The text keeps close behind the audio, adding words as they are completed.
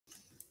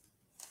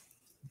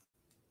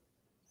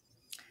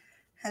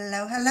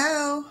Hello,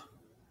 hello.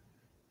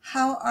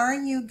 How are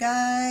you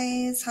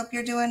guys? Hope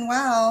you're doing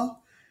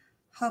well.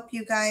 Hope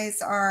you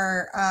guys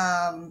are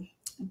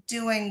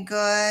doing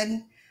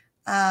good.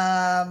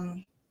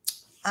 Um,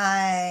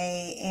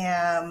 I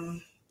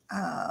am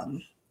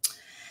um,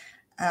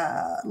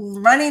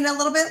 running a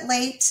little bit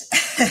late.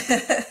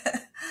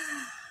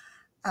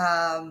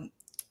 um,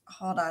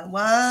 Hold on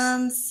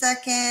one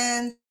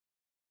second.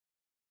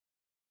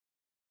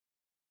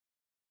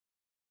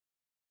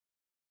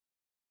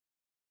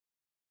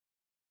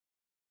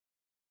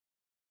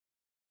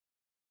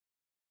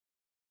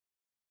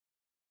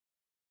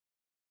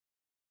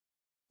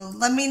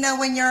 Let me know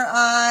when you're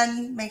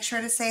on. Make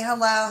sure to say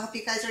hello. Hope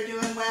you guys are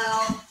doing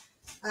well.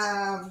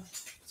 Um,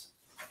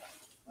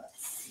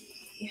 let's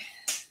see.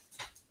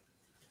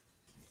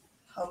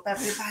 Hope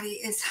everybody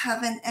is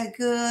having a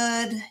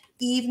good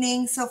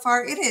evening so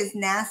far. It is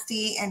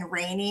nasty and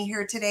rainy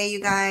here today,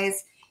 you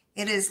guys.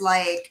 It is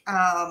like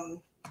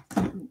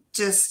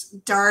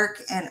just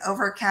dark and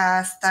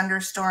overcast,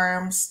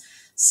 thunderstorms.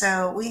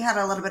 So we had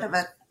a little bit of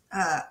a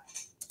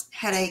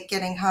headache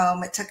getting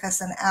home. It took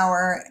us an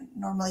hour. It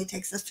normally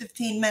takes us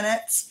 15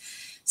 minutes.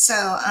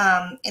 So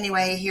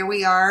anyway, here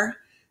we are.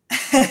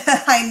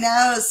 I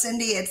know,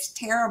 Cindy, it's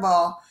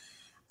terrible.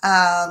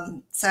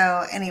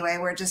 So anyway,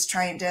 we're just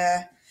trying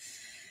to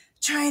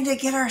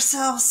get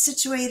ourselves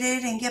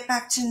situated and get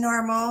back to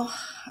normal.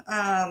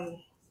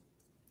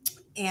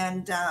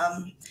 And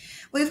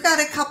we've got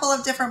a couple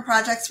of different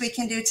projects we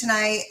can do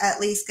tonight, at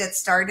least get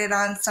started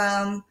on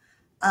some.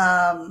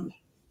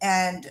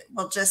 And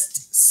we'll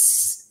just,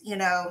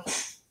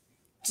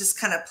 just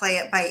kind of play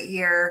it by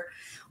ear.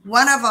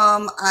 One of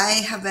them,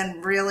 I have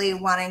been really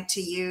wanting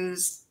to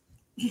use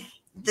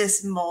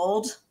this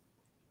mold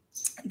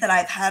that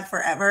I've had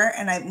forever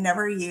and I've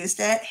never used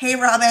it. Hey,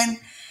 Robin,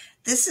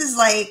 this is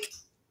like,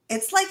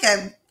 it's like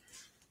a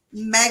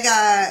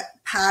mega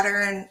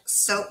pattern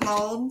soap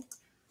mold.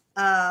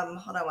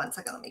 Hold on one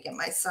second. Let me get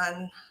my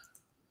son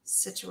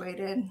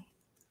situated.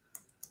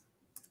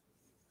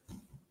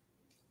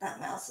 That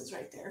mouse is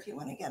right there if you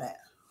want to get it.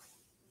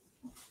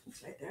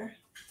 It's right there,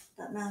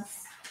 that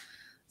mouse.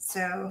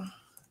 So,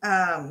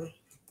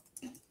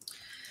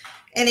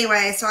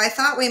 anyway, so I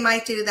thought we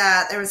might do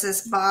that. There was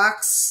this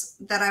box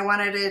that I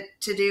wanted it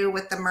to do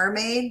with the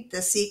mermaid,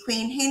 the sea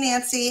queen. Hey,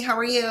 Nancy, how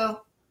are you?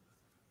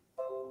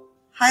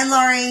 Hi,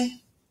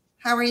 Lori.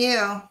 How are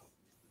you?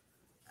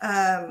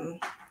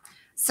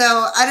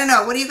 So I don't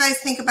know. What do you guys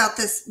think about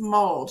this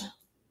mold?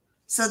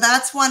 So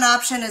that's one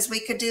option, is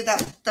we could do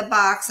the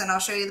box, and I'll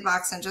show you the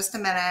box in just a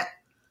minute.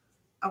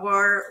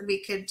 Or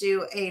we could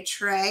do a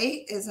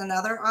tray is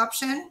another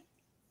option.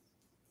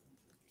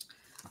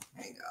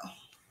 There you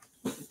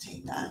go.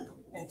 Take that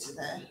into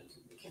the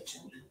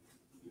kitchen.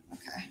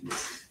 Okay.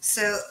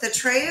 So the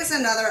tray is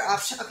another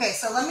option. Okay,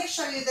 so let me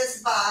show you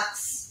this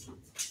box.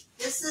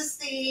 This is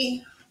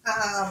the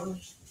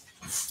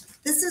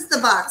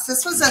box.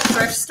 This was a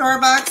thrift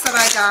store box that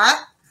I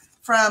got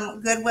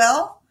from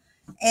Goodwill.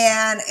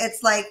 And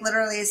it's like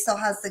literally it still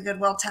has the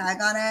Goodwill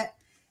tag on it.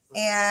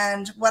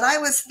 And what I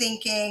was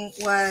thinking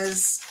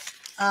was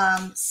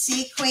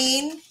sea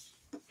queen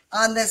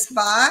on this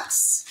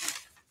box,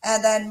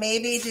 and then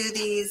maybe do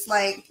these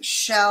like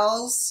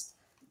shells,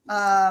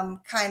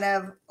 kind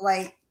of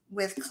like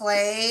with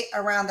clay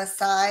around the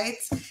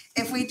sides.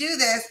 If we do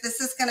this, this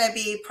is going to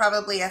be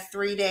probably a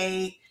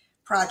 3-day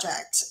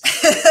project.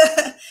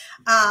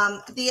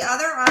 The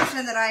other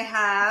option that I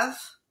have,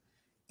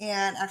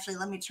 and actually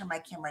let me turn my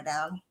camera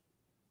down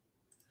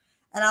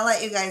and I'll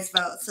let you guys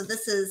vote.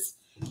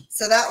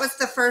 So that was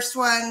the first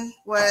one,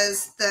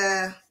 was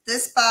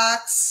this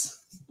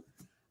box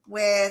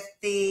with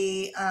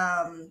the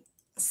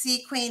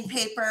sea queen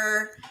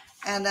paper,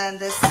 and then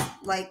this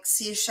like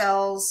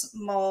seashells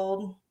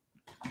mold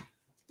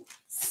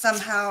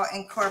somehow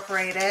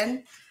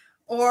incorporated.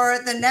 Or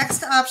the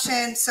next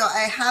option, so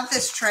I have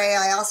this tray.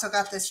 I also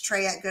got this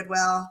tray at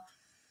Goodwill.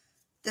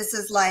 This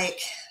is like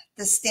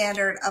the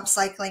standard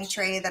upcycling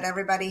tray that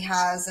everybody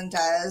has and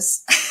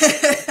does.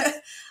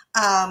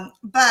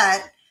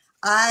 But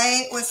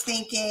I was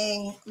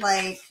thinking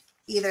like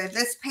either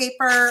this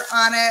paper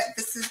on it.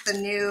 This is the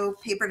new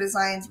Paper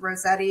Designs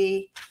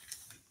Rossetti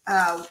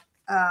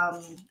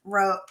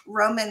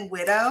Roman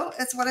Widow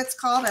is what it's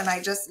called. And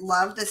I just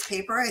love this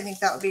paper. I think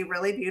that would be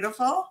really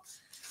beautiful.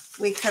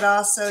 We could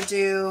also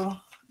do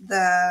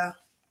the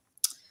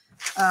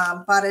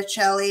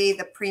Botticelli,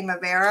 the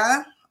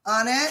Primavera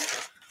on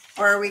it,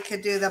 or we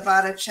could do the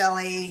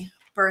Botticelli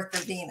Birth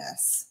of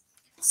Venus.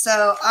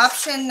 So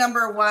option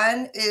number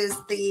one is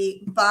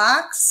the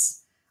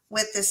box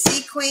with the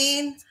sea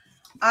queen.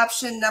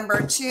 Option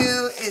number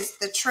two is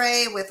the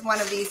tray with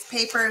one of these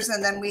papers,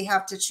 and then we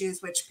have to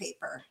choose which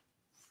paper.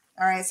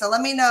 All right, so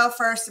let me know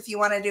first if you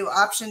want to do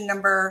option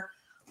number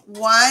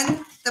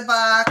one, the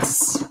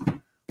box,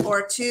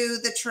 or two,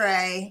 the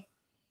tray.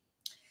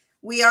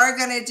 We are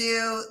going to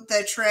do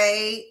the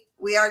tray.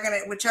 We are going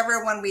to,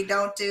 whichever one we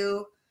don't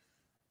do,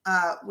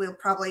 we'll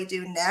probably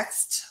do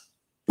next.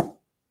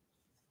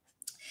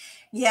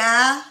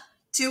 Yeah,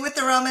 two with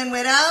the Roman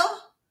Widow.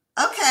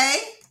 Okay,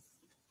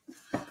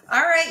 All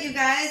right, you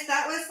guys,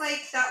 that was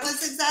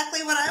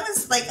exactly what I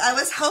was like. I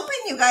was hoping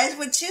you guys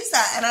would choose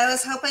that, and I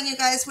was hoping you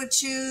guys would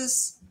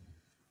choose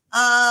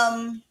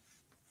that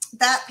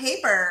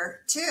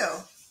paper too.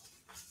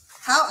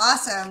 How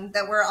awesome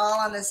that we're all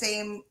on the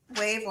same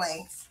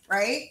wavelength,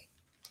 right?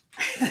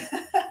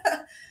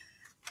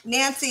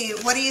 Nancy,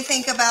 what do you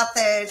think about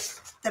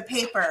the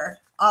paper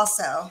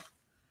also?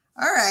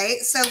 All right,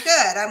 so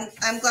good.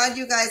 I'm glad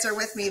you guys are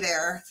with me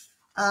there.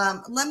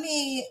 Let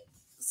me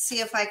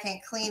see if I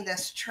can clean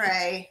this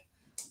tray.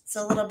 It's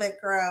a little bit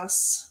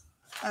gross.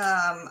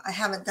 I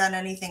haven't done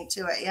anything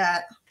to it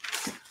yet.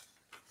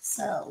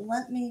 So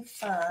let me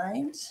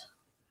find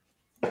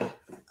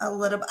a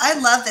little. I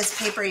love this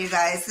paper, you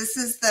guys. This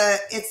is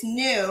it's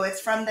new. It's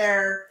from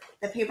the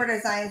Paper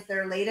Designs,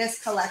 their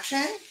latest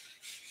collection.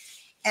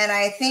 And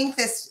I think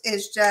this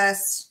is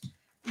just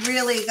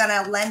really going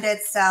to lend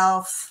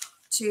itself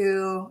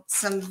to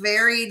some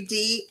very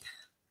deep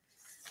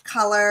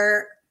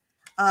color,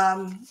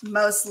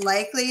 most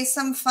likely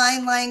some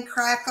fine line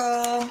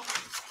crackle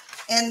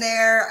in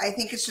there. I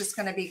think it's just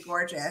going to be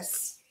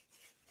gorgeous.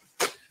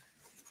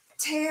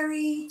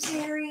 Terry,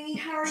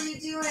 how are you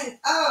doing?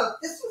 Oh,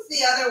 this was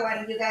the other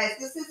one, you guys.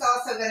 This is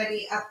also going to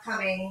be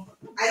upcoming.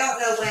 I don't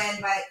know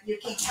when, but you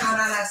can count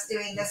on us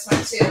doing this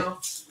one too.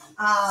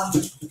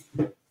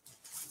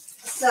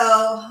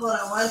 So hold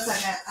on one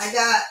second.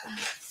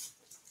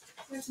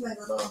 Where's my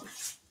little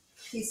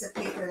piece of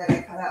paper that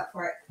I cut out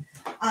for it?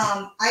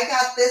 I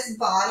got this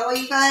bottle,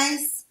 you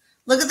guys.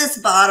 Look at this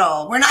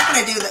bottle. We're not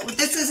going to do that.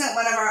 This isn't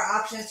one of our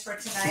options for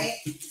tonight,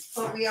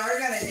 but we are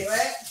going to do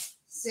it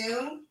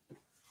soon.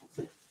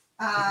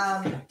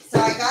 So I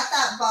got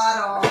that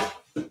bottle,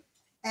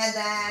 and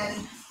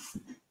then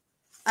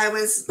I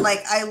was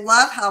like, I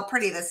love how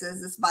pretty this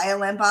is, this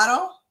violin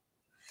bottle.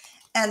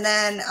 And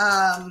then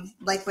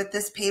like with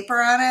this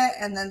paper on it,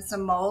 and then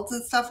some molds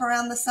and stuff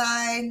around the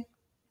side.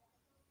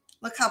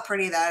 Look how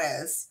pretty that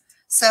is.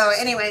 So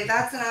anyway,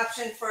 that's an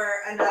option for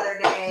another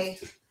day,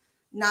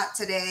 not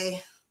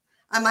today.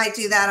 I might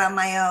do that on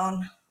my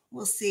own.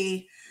 We'll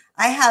see.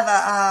 I have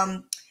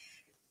a,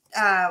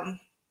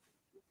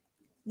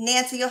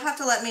 Nancy, you'll have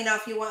to let me know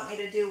if you want me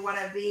to do one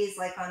of these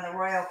like on the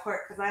Royal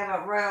Court, because I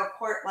have a Royal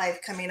Court live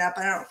coming up.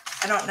 I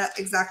don't know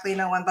exactly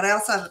know when, but I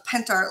also have a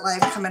Pentart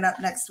live coming up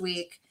next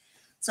week.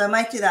 So I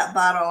might do that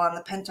bottle on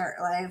the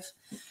Pentart live.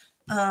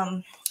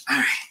 All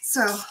right,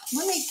 so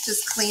let me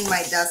just clean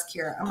my desk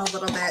here. I'm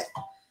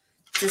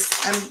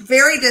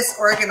very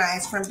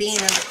disorganized from being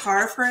in the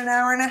car for an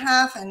hour and a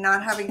half and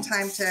not having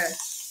time to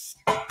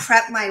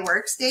prep my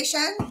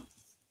workstation.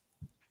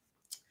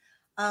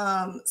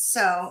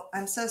 So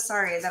I'm so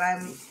sorry that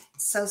I'm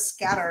so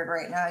scattered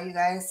right now, you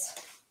guys.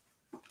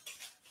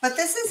 But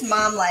this is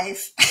mom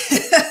life.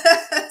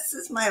 This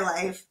is my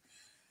life.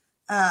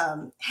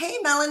 Hey,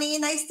 Melanie,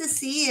 nice to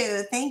see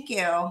you. Thank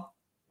you.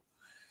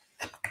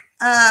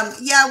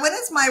 Yeah, when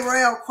is my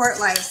Royal Court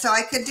live? So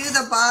I could do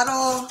the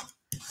bottle.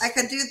 I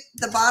could do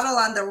the bottle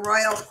on the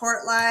Royal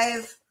Court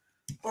live,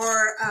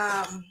 or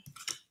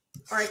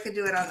I could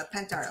do it on the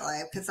Pentart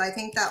live, because I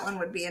think that one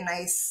would be a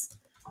nice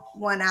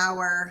 1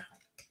 hour,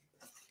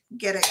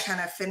 get it kind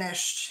of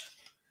finished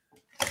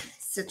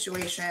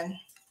situation.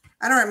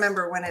 I don't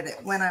remember when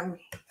I'm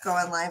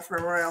going live for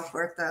Royal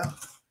Court though.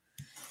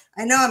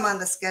 I know I'm on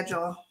the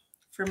schedule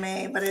for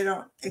May, but I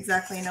don't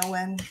exactly know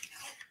when.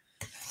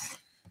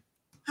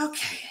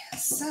 Okay,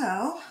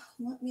 so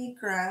let me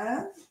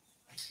grab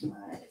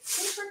my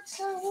paper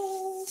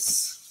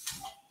towels.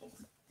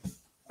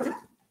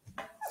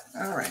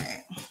 All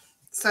right.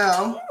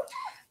 So,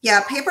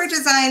 yeah, Paper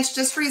Designs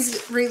just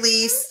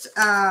released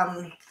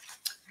an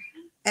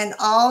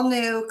all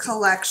new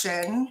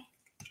collection.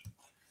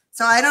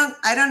 So I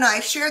don't know. I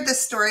shared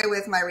this story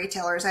with my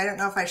retailers. I don't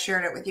know if I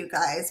shared it with you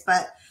guys,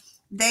 but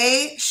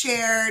they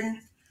shared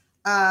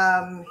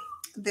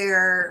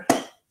their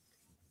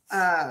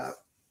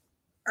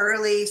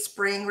early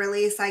spring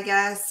release, I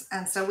guess.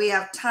 And so we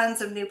have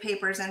tons of new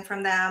papers in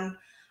from them.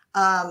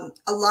 A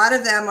lot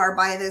of them are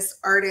by this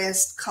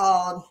artist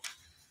called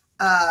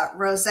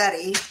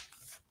Rossetti.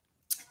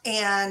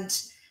 And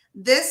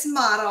this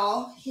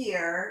model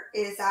here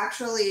is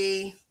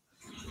actually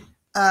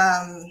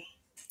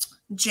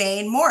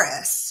Jane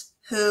Morris,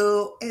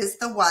 who is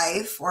the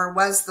wife, or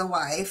was the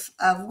wife,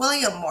 of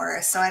William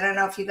Morris. So I don't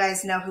know if you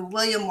guys know who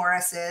William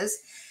Morris is,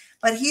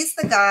 but he's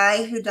the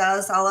guy who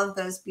does all of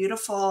those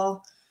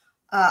beautiful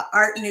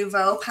Art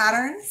Nouveau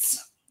patterns.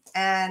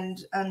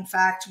 And in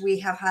fact, we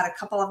have had a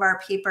couple of our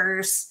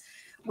papers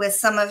with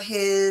some of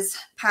his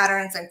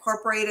patterns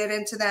incorporated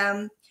into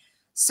them.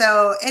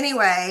 So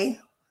anyway,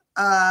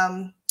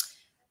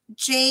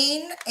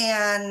 Jane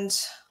and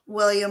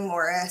William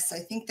Morris, I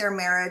think their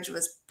marriage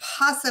was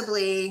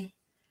possibly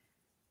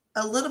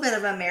a little bit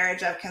of a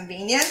marriage of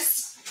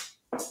convenience.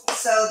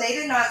 So they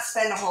did not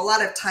spend a whole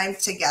lot of time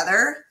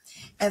together.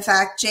 In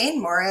fact, Jane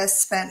Morris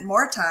spent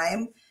more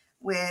time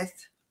with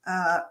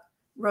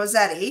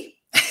Rossetti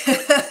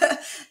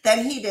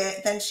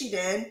than she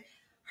did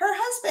her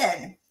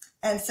husband.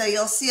 And so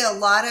you'll see a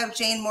lot of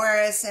Jane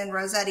Morris and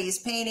Rossetti's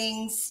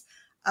paintings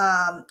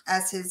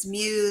as his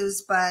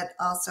muse, but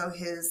also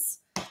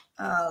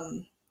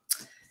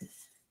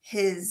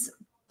his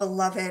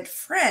beloved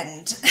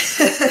friend,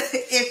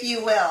 if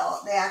you will.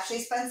 They actually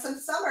spent some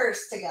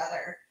summers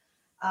together.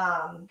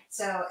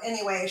 So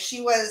anyway,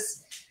 she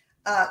was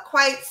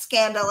quite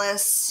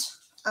scandalous.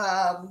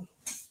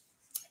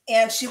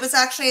 And she was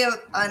actually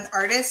an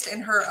artist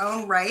in her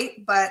own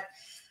right, but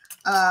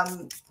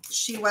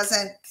she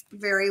wasn't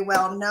very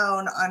well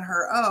known on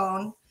her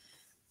own.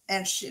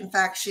 And in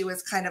fact, she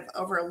was kind of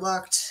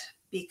overlooked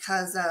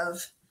because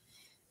of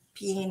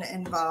being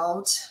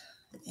involved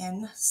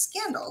in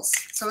scandals.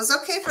 So it was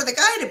okay for the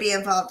guy to be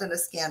involved in a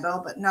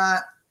scandal, but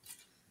not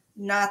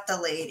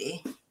the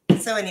lady.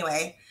 So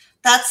anyway,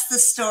 that's the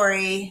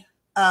story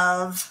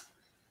of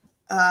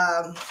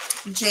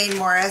Jane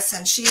Morris,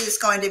 and she is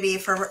going to be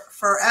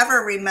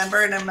forever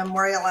remembered and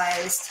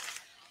memorialized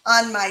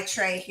on my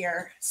tray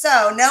here.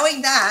 So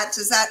knowing that,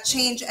 does that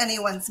change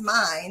anyone's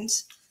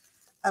mind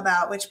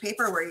about which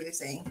paper we're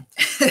using?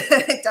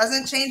 It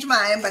doesn't change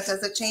mine, but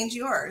does it change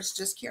yours?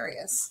 Just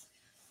curious.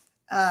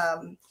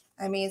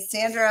 I mean,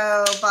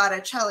 Sandro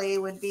Botticelli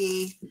would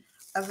be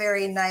a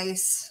very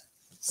nice,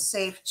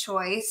 safe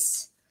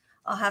choice.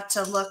 I'll have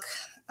to look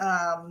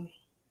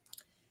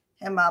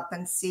him up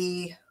and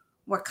see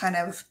what kind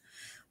of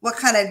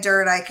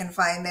dirt I can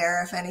find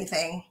there, if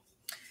anything.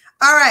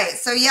 All right,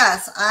 so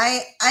yes,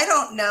 I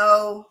don't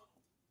know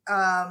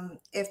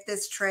if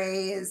this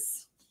tray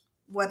is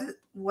what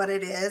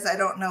it is. I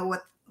don't know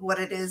what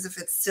it is, if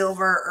it's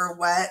silver or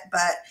what,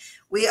 but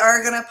we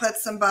are going to put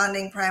some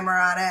bonding primer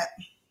on it.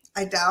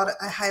 I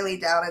highly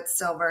doubt it's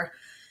silver.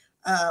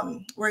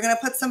 We're going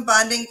to put some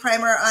bonding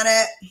primer on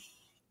it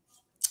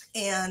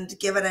and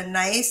give it a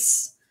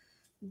nice,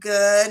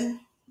 good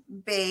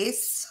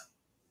base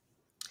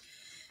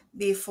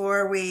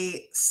before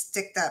we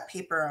stick that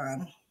paper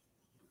on.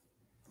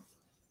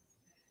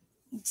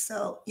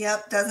 So,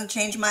 yep, doesn't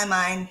change my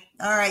mind.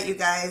 All right, you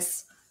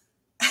guys.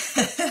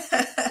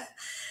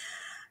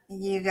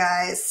 You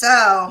guys.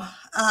 So,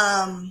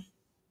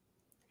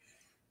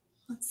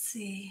 let's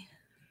see.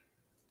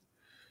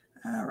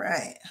 All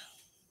right.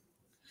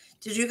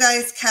 Did you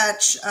guys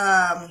catch,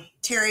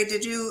 Terry,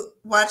 did you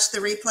watch the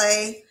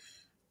replay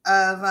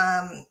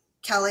of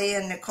Kelly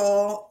and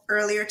Nicole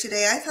earlier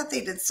today? I thought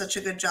they did such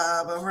a good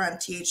job over on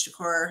TH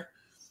Decor.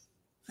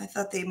 I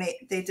thought they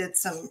did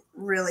some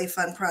really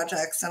fun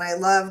projects, and I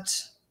loved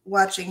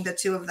watching the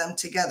two of them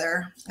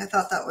together. I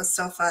thought that was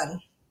so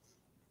fun.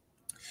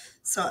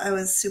 So I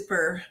was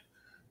super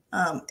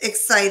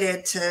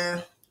excited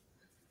to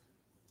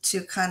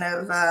kind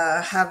of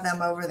have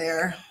them over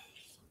there.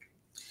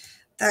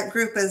 That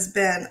group has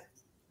been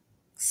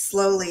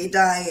slowly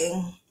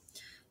dying,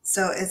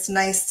 so it's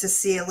nice to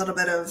see a little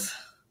bit of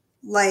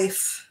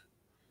life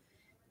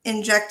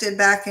injected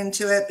back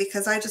into it,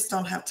 because I just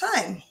don't have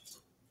time.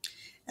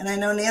 And I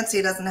know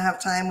Nancy doesn't have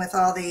time with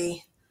all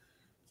the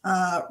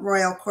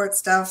royal court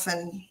stuff,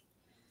 and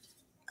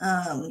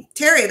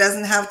Terry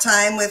doesn't have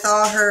time with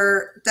all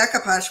her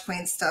decoupage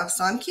queen stuff.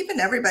 So I'm keeping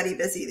everybody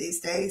busy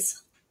these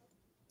days.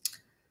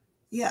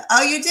 Yeah.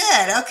 Oh, you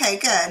did? Okay,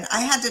 good.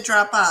 I had to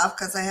drop off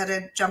because I had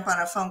to jump on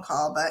a phone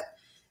call, but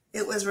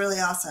it was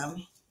really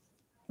awesome.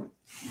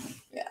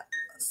 Yeah.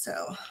 So,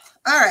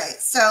 all right.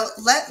 So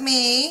let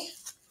me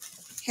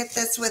hit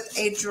this with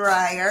a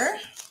dryer,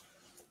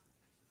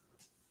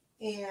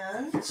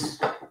 and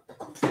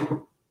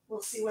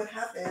we'll see what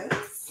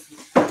happens.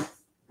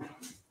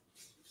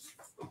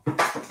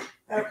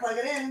 Gotta plug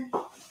it in.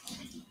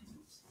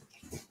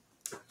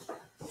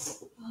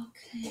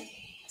 Okay.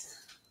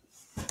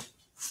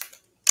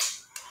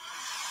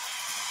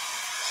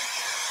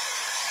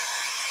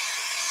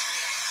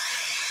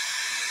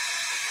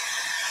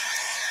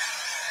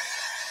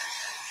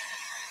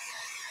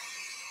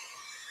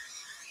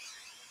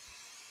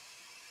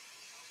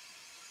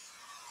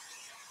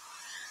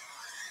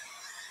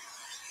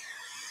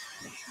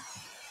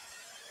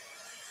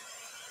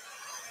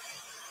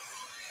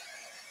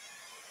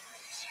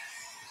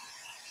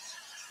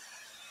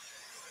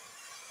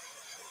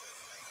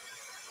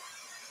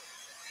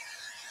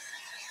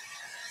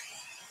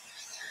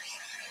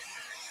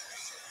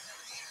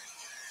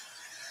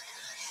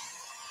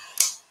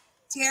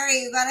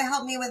 Terry, you got to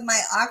help me with my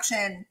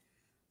auction.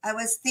 I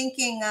was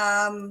thinking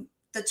the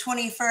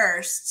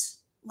 21st.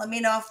 Let me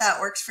know if that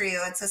works for you.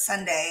 It's a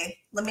Sunday.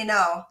 Let me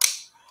know.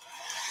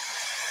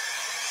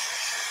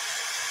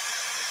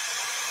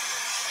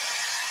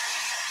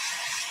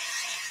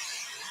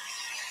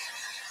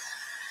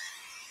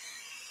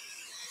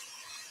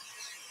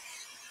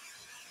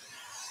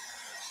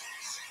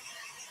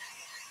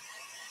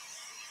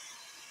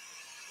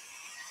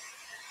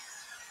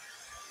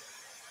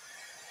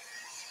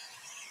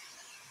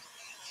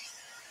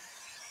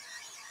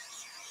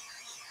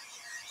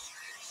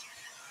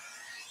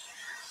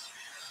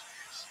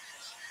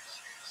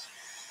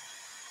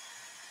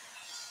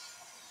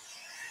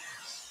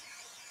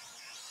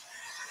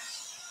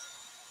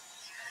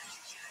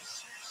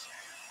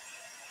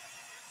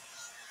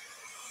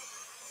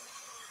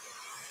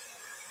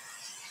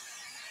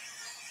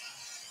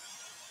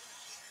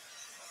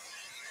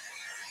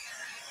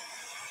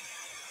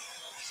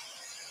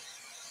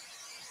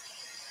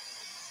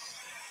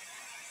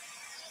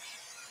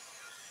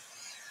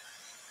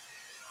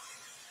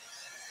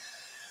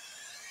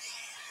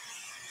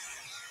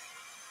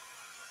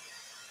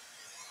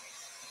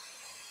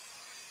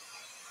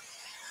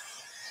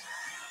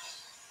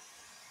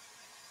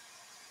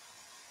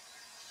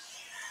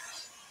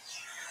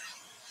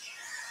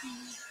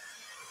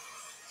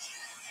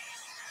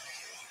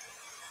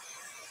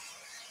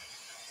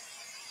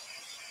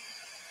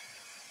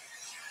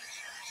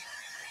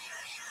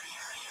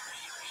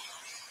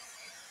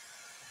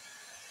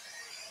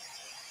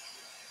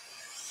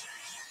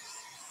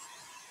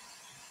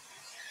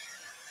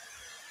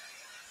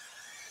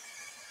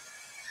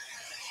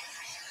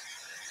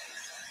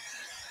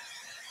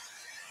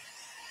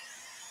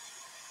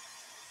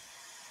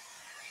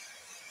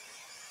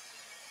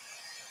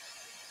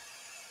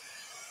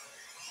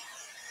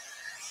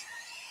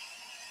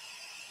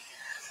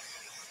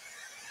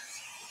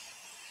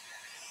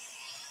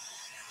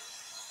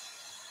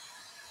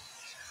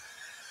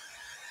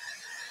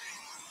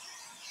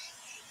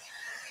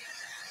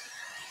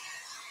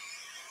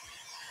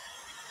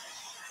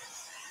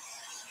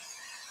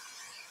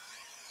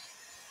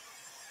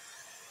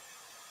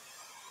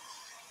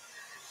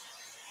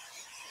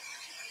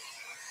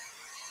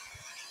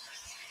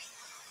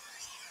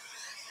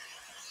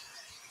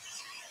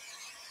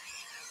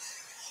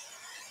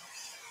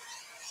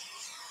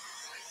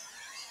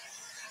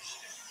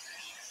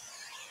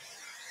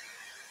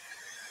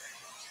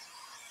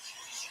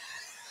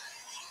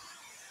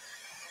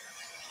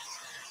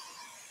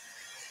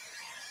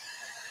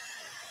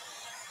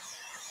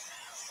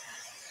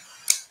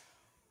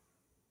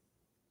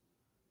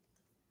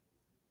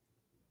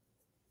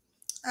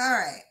 All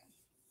right.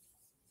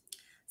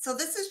 So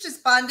this is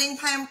just bonding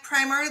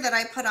primer that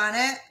I put on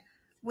it,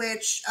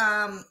 which,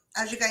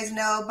 as you guys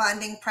know,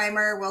 bonding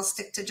primer will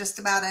stick to just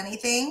about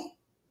anything.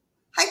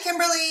 Hi,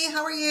 Kimberly.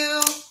 How are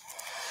you?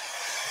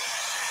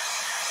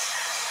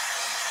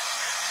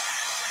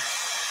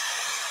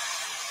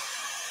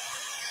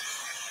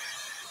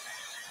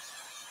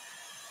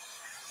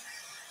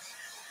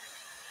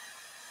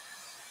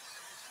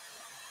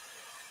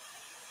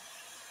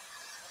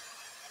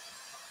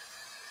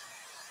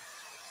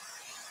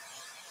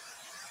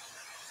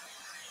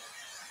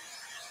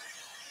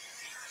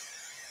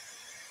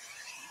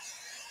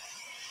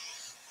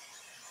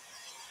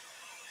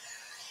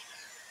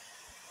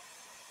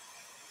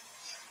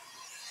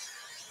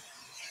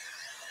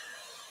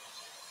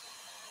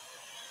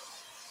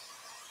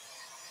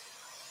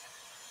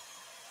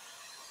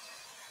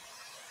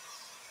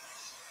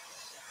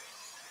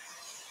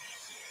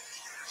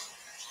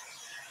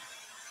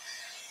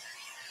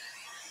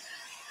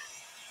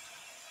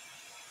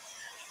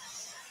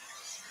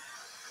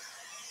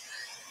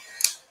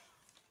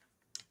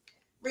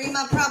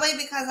 Rima, probably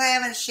because I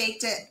haven't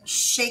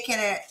shaken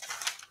it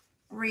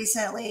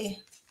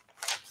recently.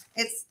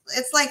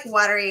 It's like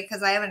watery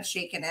because I haven't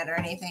shaken it or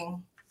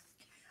anything.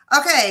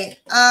 Okay,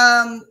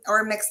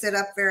 or mixed it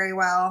up very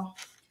well.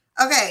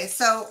 Okay,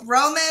 so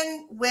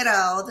Roman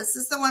Widow, this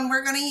is the one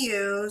we're going to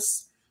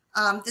use.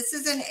 This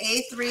is an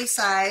A3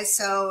 size,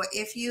 so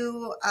if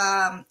you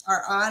are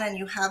on and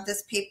you have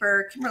this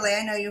paper, Kimberly,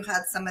 I know you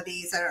had some of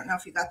these. I don't know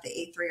if you got the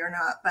A3 or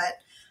not, but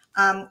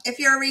if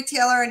you're a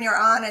retailer and you're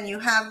on and you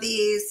have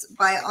these,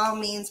 by all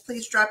means,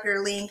 please drop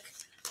your link.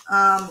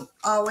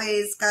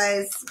 Always,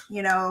 guys,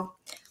 you know,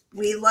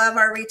 we love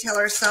our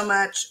retailers so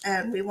much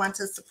and we want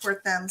to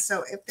support them.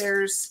 So if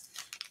there's,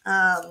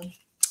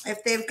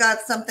 if they've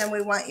got something,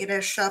 we want you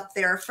to shop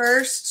there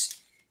first.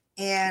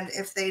 And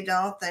if they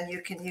don't, then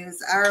you can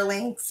use our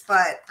links.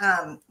 But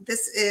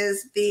this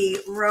is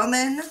the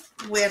Roman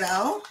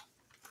Widow.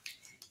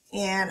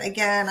 And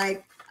again,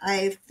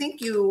 I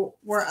think you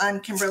were on,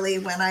 Kimberly,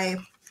 when I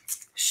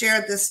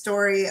shared the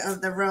story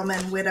of the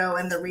Roman Widow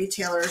and the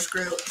retailers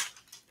group,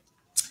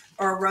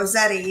 or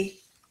Rossetti,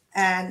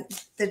 and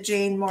the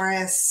Jane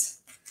Morris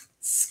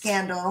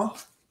scandal.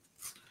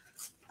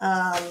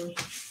 But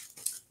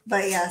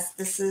yes,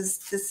 this is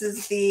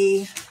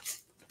the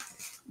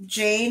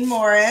Jane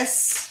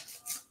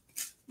Morris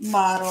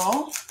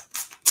model,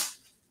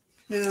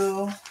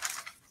 who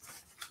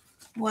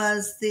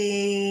was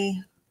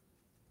the,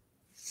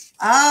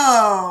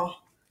 oh,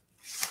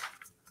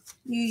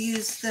 you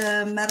used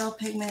the metal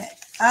pigment.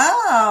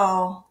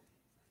 Oh,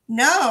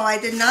 no, I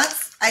did not.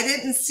 I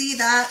didn't see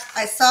that.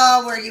 I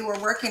saw where you were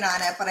working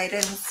on it, but I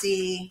didn't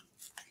see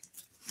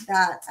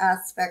that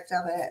aspect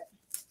of it.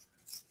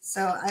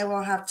 So I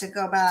will have to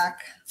go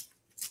back.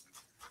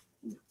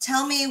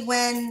 Tell me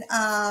when,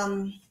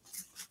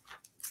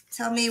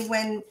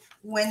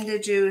 when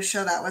did you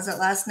show that? Was it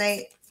last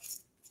night?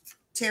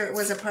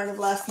 Was it part of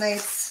last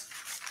night's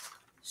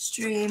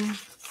stream?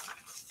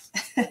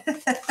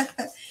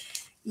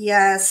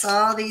 Yes,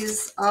 all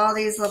these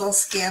little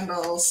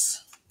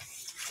scandals.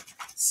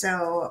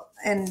 So,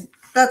 and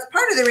that's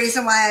part of the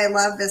reason why I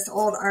love this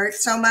old art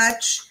so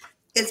much.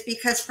 It's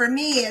because for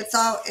me, it's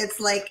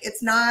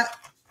not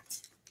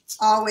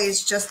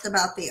always just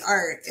about the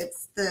art.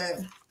 It's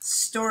the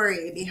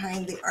story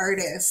behind the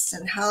artist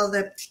and how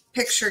the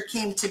picture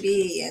came to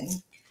be,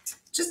 and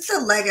just the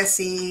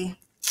legacy,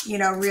 you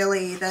know,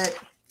 really, that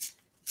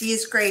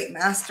these great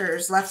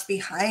masters left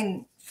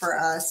behind for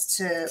us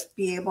to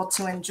be able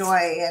to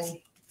enjoy. And,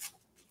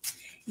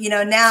 you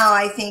know, now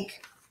I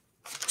think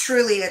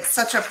truly it's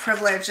such a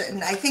privilege.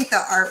 And I think the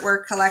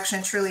artwork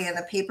collection, truly in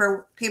the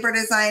paper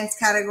designs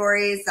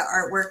categories, the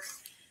artwork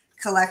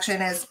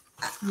collection is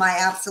my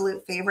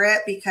absolute favorite,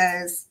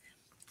 because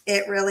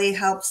it really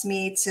helps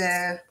me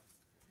to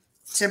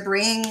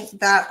bring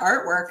that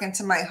artwork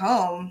into my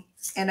home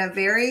in a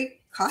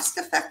very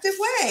cost-effective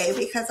way,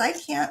 because I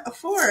can't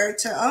afford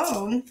to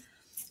own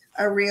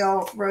a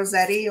real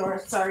Rossetti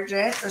or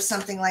Sargent or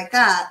something like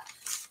that.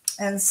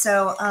 And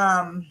so,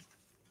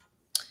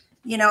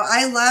 you know,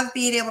 I love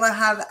being able to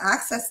have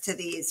access to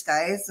these,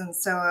 guys. And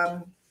so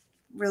I'm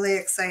really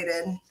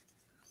excited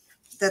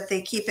that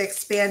they keep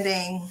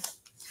expanding.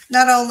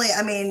 Not only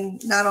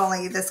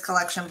this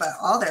collection, but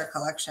all their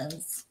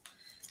collections.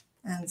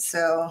 And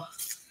so,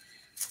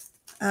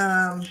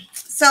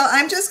 so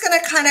I'm just going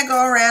to kind of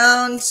go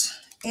around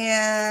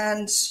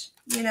and,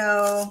 you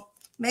know,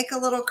 make a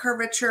little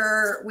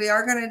curvature. We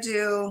are going to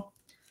do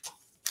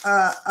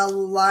a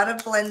lot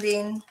of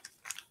blending.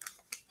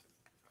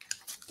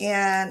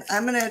 And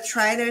I'm going to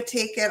try to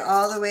take it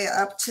all the way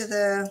up to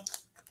the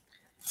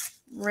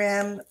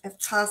rim if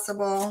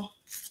possible.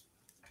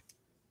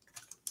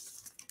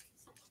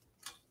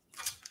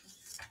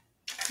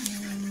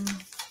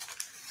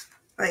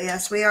 But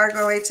yes, we are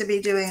going to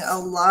be doing a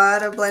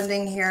lot of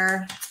blending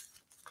here.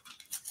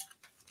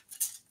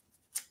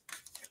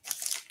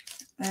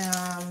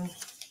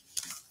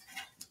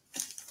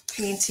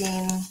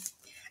 Painting.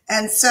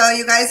 And so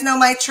you guys know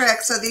my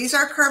trick. So these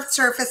are curved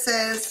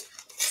surfaces.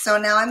 So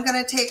now I'm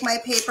going to take my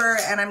paper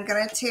and I'm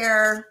going to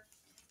tear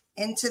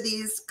into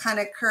these kind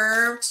of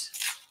curved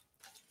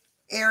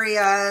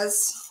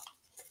areas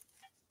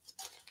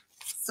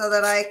so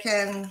that I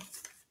can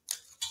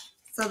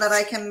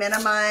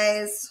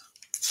minimize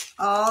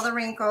all the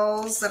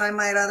wrinkles that I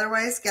might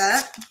otherwise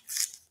get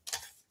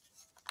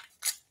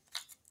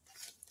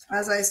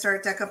as I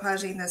start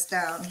decoupaging this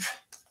down.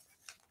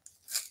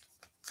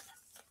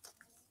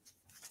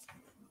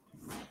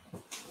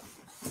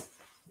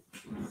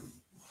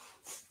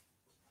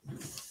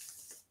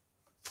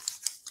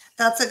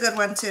 That's a good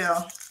one too,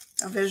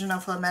 a Vision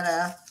of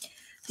Flametta.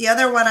 The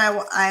other one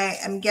I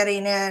am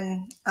getting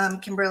in,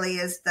 Kimberly,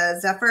 is the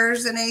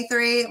Zephyrs in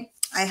A3.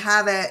 I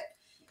have it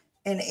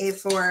in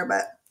A4,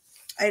 but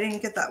I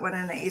didn't get that one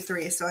in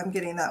A3, so I'm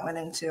getting that one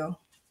in too.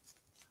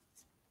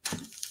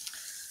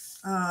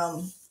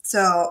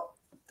 So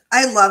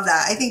I love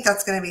that. I think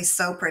that's going to be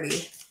so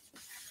pretty.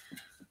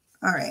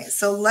 All right,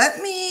 so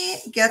let me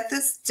get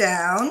this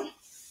down.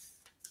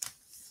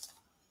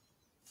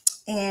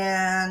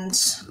 And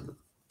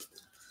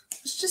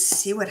let's just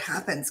see what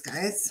happens,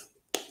 guys.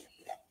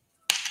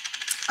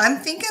 I'm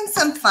thinking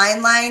some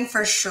fine line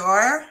for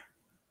sure.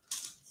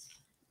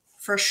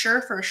 For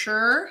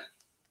sure.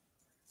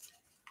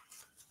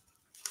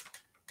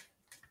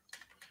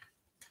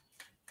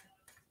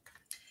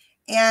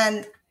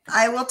 And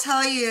I will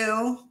tell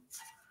you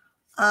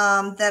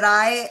that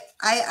I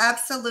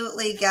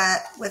absolutely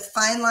get, with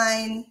fine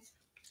line,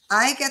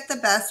 I get the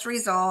best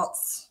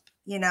results.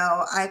 You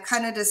know, I've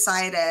kind of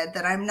decided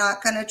that I'm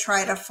not going to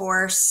try to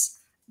force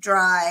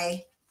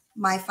dry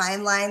my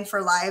fine line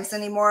for lives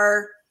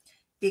anymore,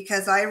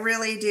 because I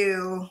really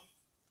do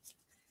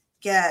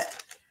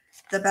get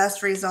the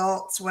best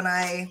results when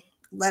I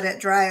let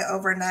it dry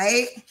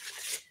overnight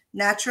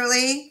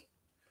naturally,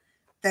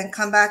 then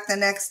come back the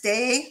next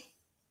day.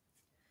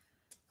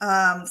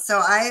 So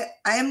I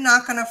am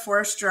not going to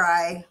force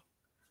dry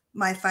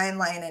my fine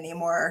line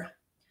anymore.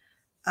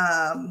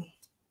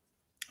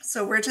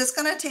 So we're just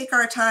going to take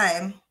our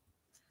time,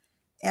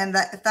 and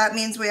that if that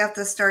means we have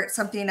to start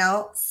something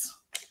else,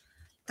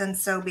 then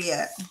so be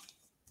it.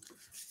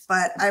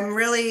 But I'm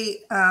really,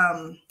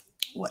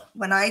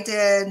 when I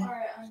did, all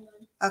right, I'm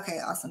done. Okay,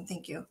 awesome.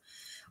 Thank you.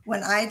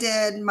 When I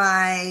did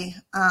my,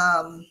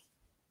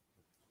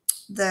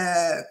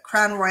 the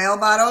Crown Royal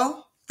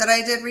bottle that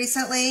I did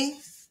recently,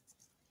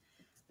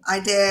 I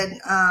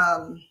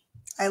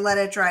let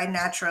it dry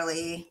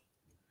naturally,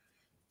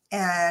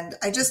 and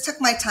I just took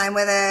my time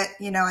with it.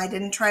 You know, I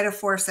didn't try to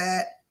force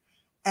it.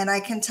 And I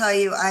can tell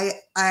you, I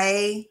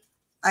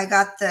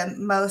got the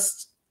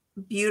most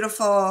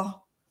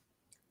beautiful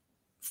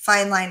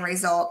fine line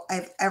result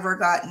I've ever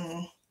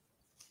gotten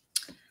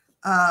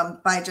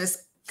by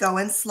just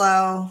going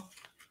slow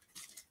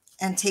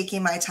and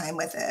taking my time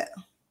with it.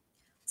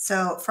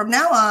 So from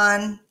now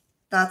on,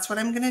 that's what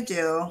I'm going to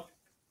do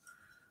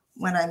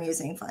when I'm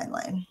using fine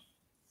line.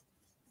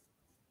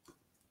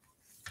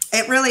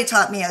 It really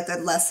taught me a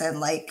good lesson.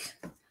 Like,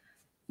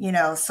 you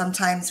know,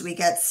 sometimes we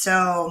get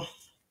so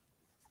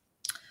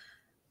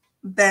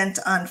bent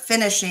on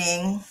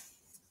finishing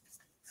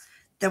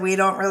that we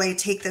don't really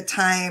take the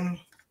time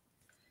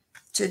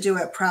to do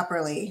it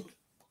properly.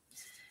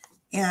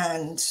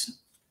 And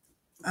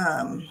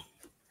I'm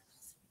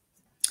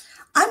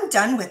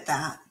done with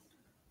that.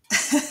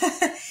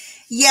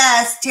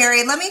 Yes,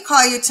 Terry, let me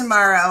call you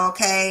tomorrow,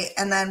 okay?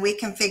 And then we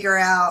can figure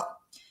out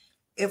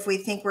if we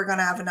think we're going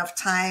to have enough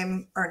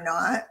time or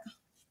not.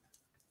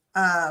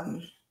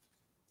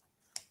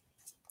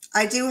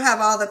 I do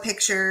have all the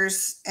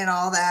pictures and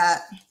all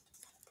that.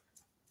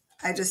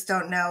 I just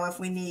don't know if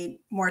we need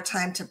more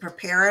time to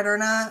prepare it or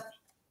not.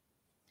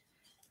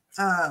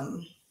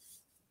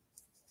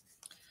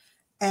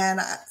 And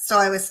so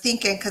I was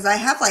thinking, because I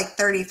have like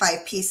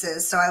 35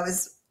 pieces, so I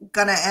was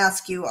going to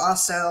ask you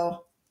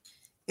also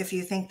if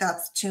you think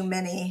that's too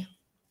many.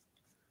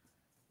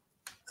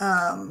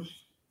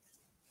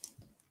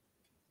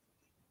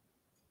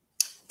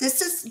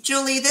 This is,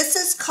 Julie, this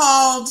is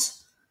called,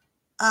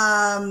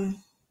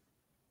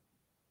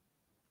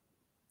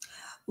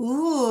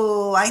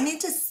 ooh,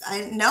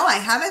 no, I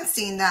haven't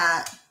seen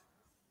that.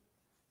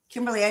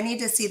 Kimberly, I need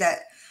to see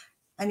that.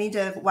 I need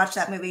to watch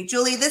that movie.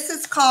 Julie, this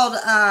is called,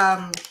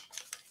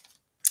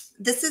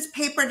 this is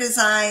Paper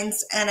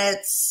Designs, and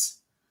it's,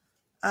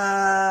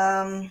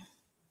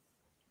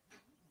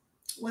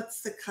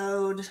 what's the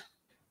code?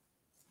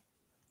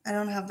 I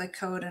don't have the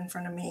code in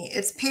front of me.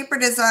 It's Paper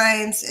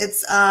Designs.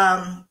 It's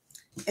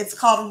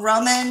called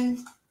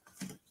Roman.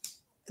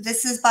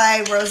 This is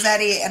by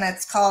Rossetti, and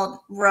it's called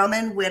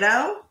Roman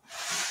Widow.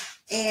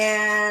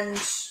 And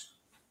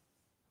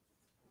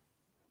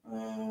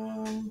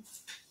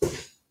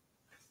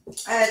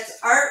it's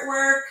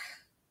artwork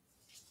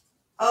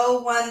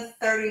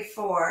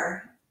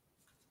 0134.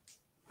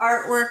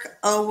 Artwork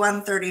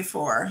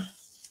 0134.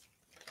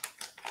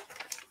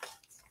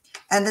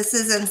 And this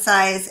is in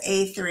size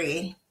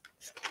A3.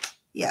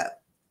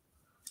 Yep.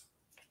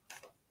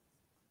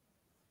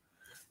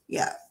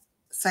 Yeah.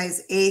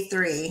 size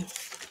A3,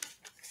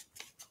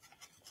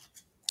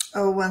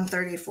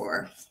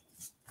 0134.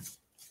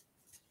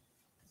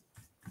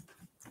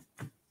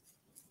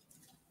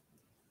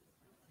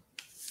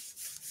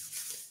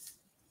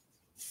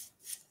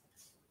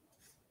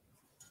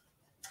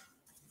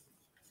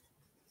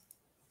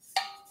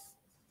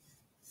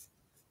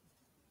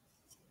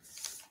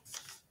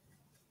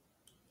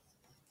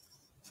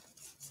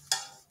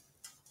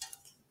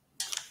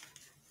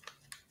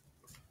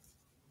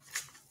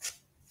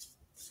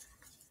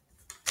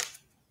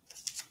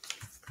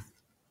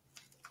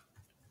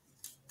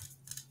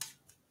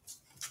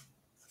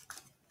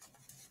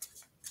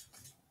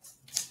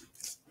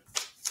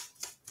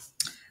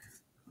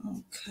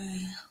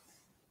 Okay.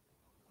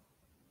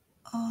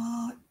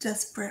 Oh,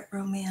 Desperate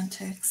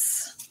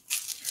Romantics.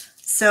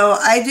 So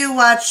I do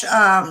watch,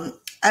 I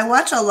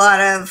watch a lot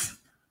of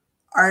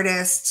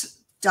artist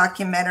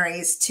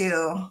documentaries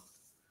too.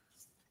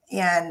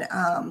 And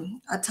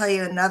I'll tell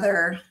you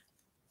another.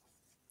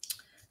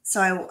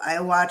 So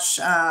I watch,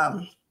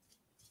 I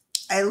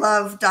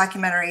love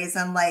documentaries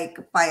and like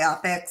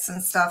biopics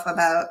and stuff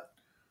about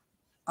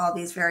all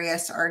these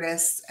various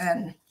artists.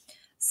 And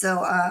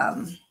so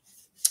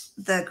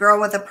the Girl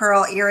with the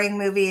Pearl Earring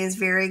movie is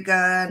very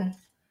good.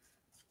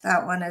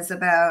 That one is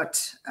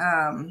about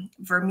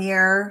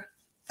Vermeer.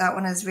 That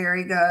one is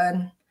very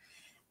good.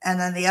 And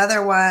then the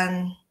other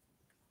one,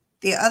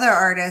 the other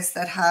artist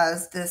that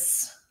has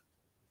this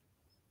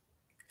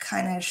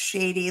kind of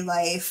shady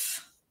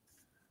life,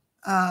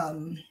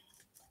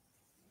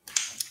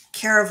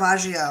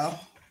 Caravaggio,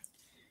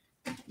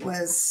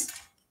 was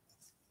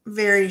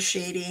very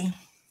shady,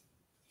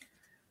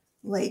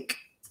 like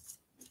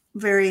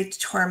very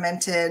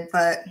tormented,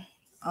 but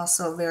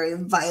also very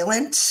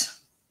violent.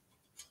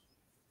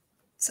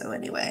 So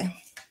anyway,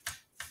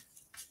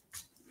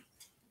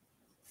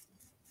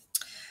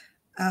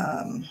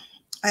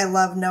 I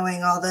love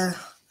knowing all the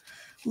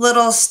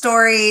little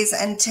stories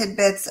and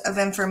tidbits of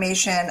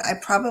information. I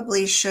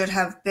probably should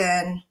have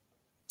been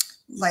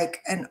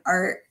like an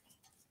art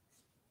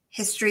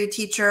history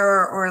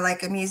teacher or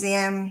like a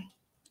museum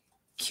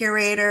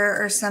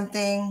curator or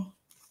something,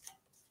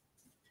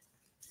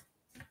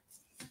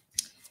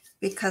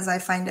 because I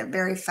find it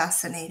very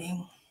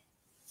fascinating.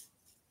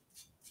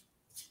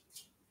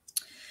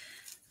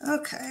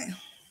 Okay,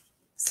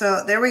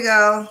 so there we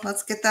go.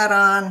 Let's get that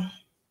on.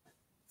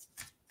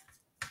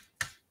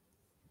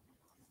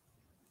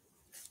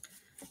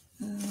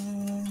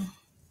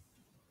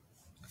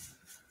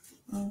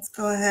 Let's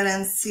go ahead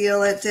and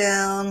seal it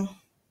down.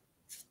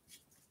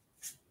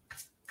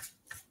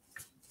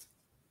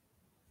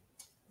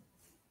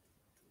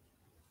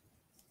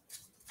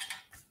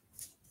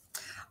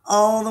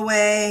 All the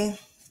way.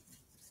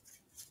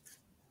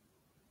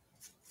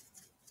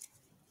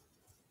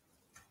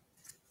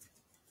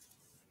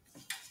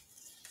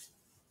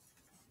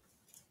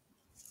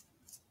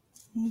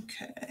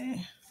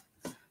 Okay.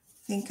 I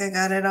think I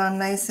got it on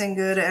nice and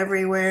good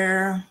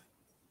everywhere.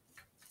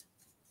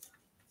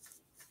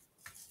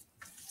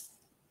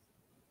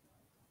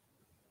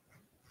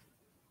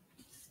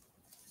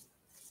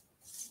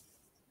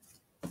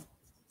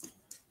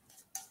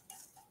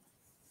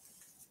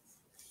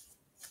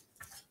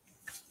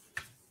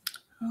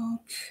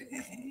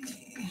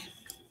 Okay.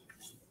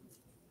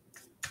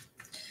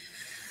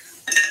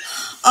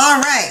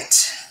 All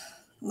right.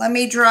 Let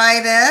me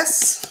dry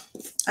this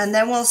and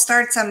then we'll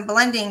start some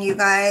blending, you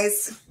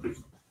guys.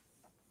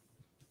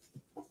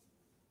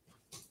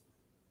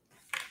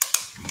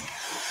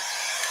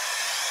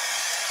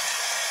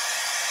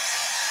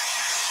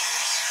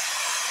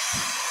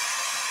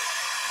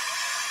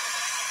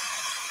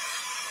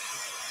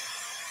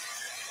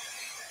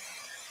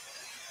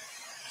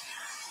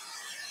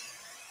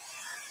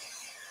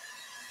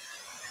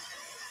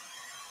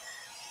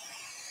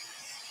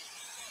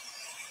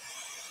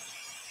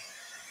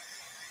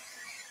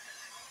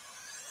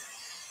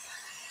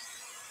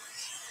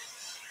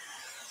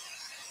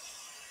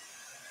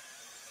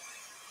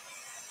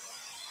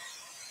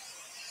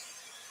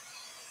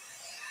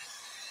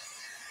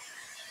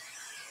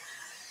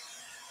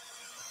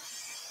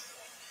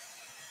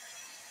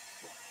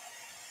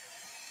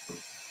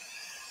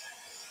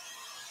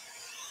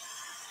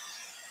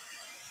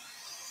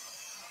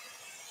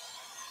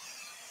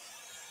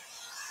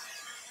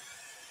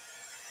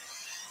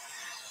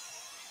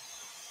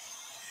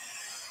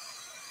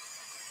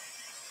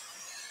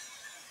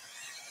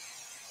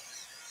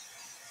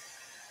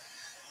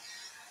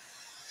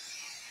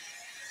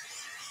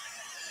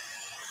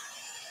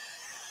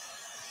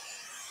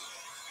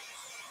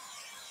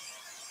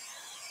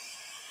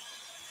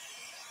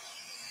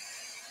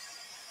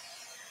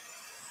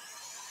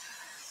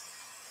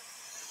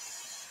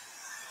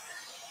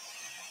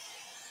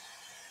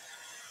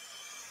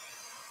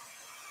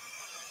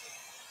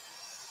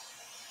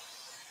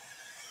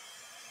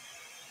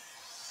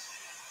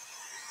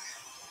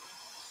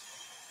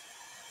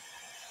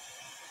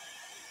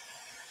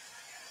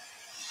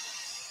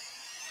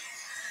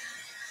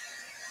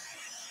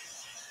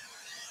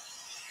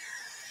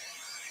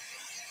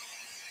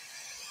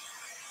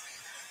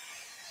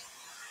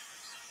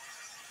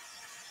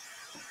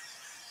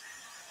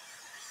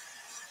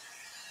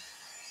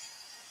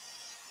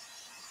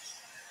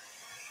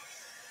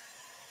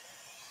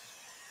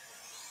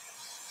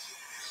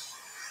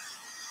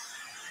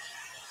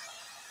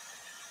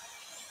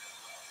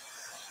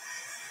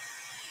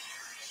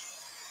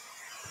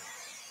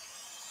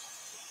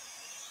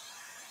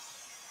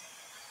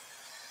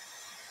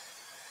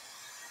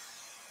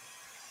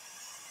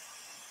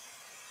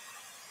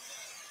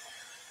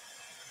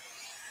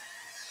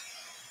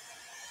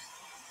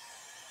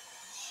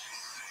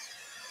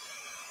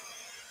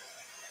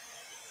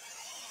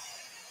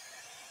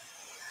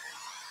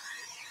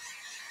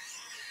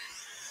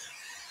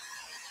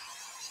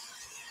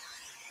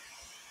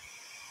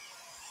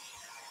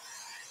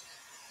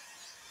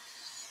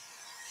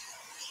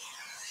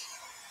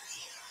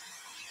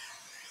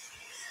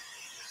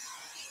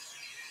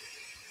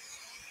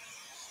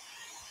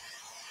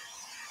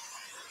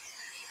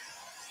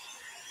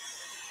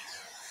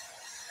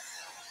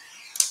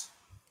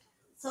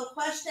 So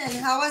question,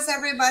 how was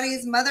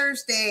everybody's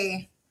Mother's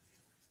Day?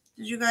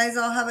 Did you guys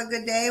all have a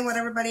good day? What'd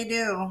everybody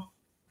do?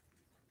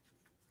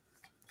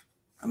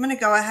 I'm going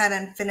to go ahead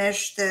and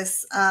finish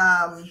this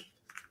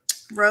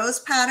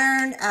rose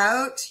pattern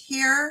out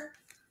here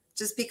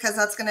just because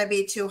that's going to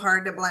be too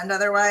hard to blend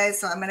otherwise.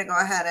 So I'm going to go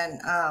ahead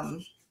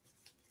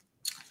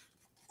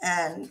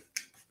and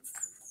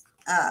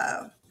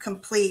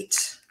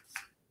complete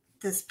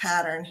this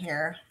pattern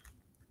here.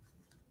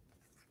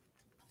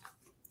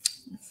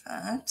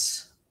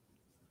 That.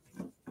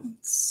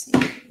 Let's see.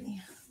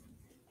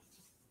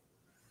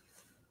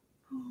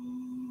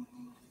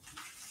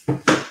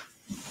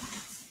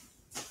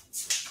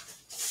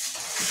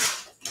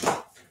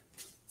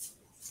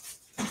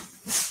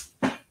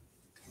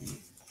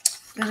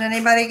 Did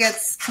anybody get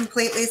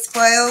completely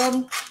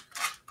spoiled?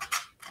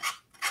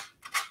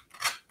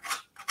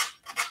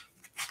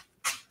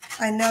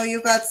 I know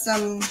you got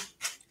some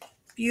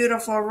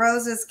beautiful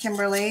roses,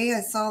 Kimberly.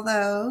 I saw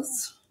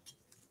those.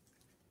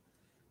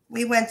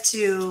 We went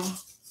to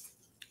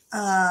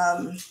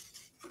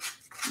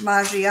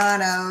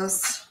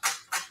Maggiano's,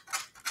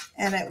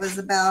 and it was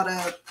about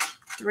a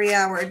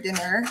 3-hour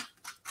dinner,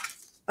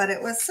 but it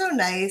was so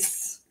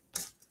nice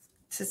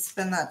to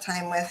spend that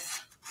time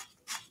with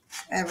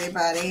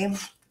everybody.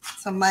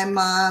 So my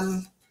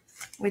mom,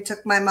 we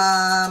took my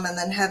mom, and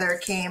then Heather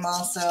came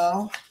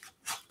also.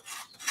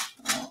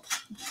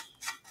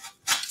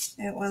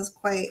 It was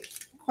quite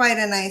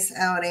a nice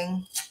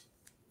outing.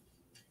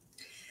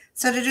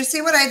 So did you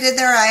see what I did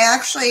there? I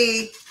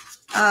actually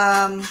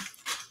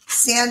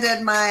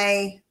sanded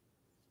my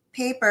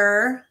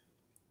paper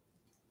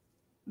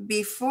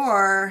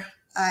before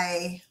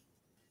I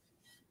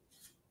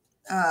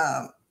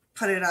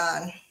put it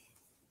on.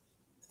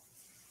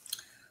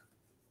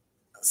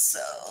 So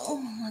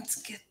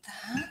let's get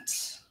that.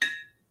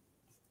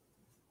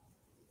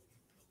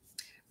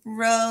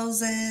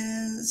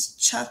 Roses,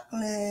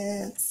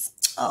 chocolates.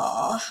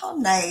 Oh, how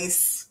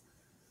nice.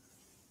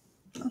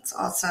 That's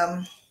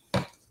awesome.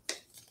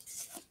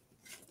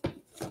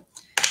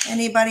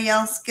 Anybody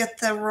else get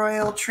the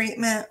royal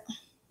treatment?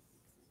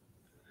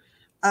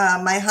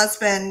 My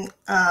husband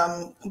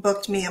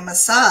booked me a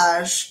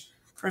massage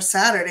for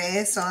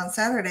Saturday. So on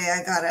Saturday,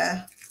 I got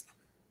a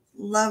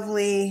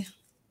lovely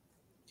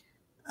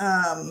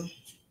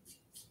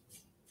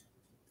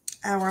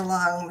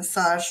hour-long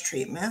massage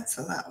treatment.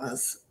 So that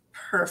was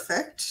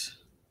perfect.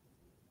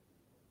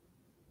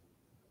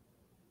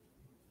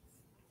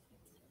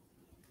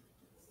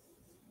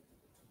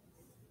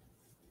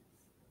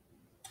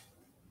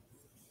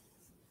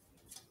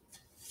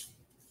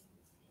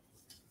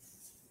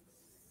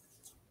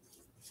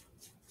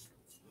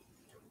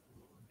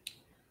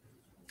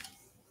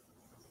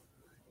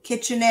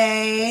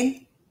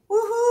 KitchenAid.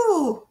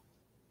 Woohoo!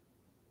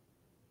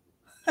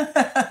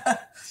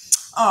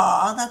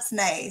 Aw, that's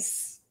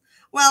nice.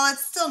 Well,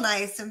 it's still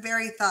nice and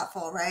very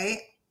thoughtful, right?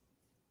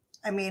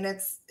 I mean,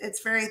 it's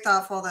very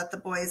thoughtful that the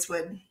boys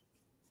would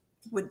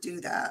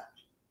do that.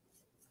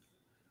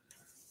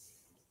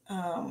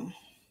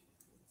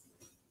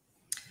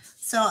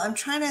 So I'm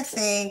trying to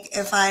think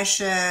if I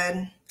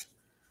should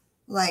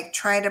like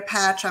try to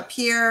patch up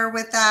here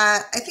with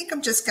that. I think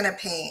I'm just gonna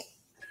paint.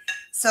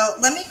 So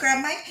let me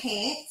grab my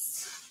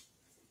paints.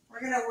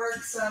 We're gonna work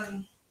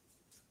a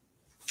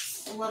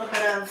little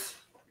bit of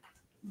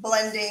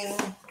blending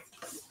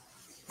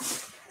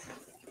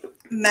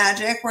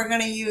magic. We're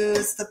gonna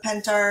use the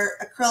Pentart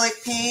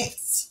acrylic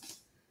paints.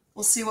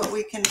 We'll see what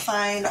we can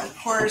find. Of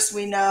course,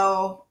 we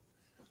know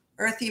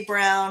earthy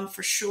brown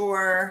for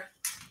sure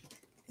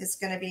is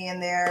gonna be in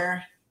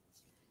there.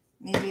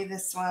 Maybe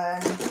this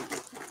one.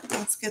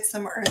 Let's get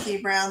some earthy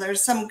brown.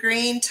 There's some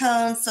green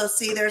tones. So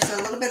see, there's a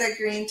little bit of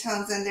green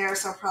tones in there.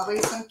 So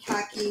probably some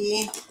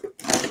khaki.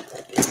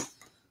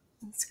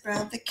 Let's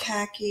grab the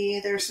khaki.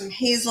 There's some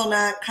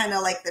hazelnut, kind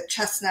of like the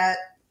chestnut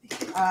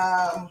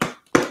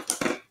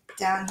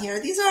down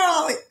here. These are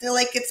all,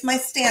 like, it's my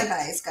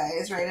standbys,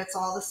 guys, right? It's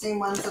all the same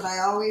ones that I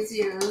always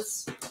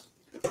use.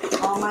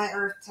 All my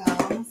earth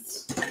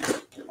tones.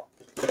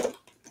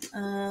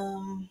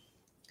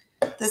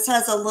 This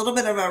has a little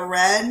bit of a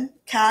red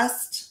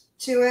cast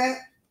to it,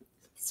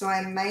 so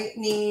I might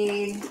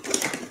need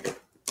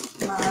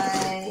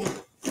my,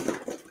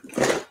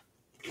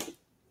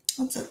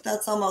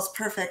 that's almost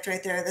perfect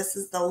right there. This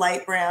is the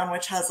light brown,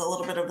 which has a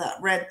little bit of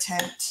that red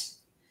tint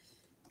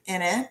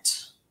in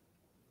it.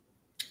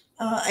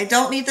 I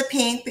don't need the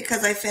pink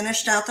because I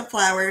finished out the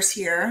flowers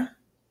here.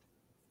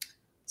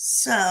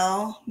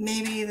 So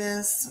maybe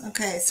this,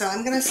 okay, so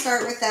I'm going to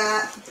start with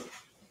that.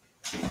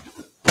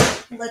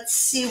 Let's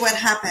see what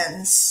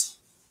happens.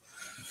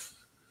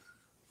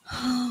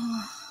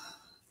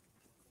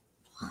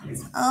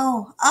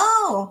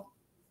 Oh,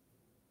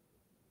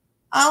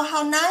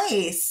 how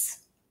nice.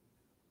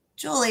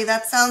 Julie,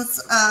 that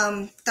sounds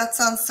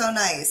so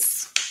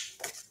nice.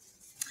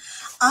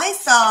 I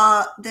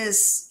saw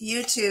this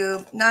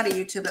YouTube, not a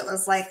YouTube, it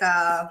was like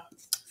a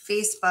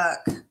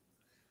Facebook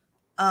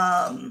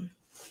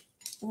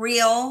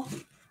reel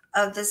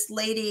of this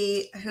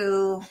lady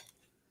who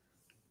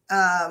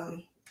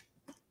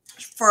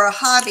for a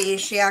hobby,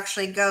 she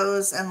actually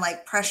goes and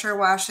like pressure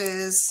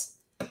washes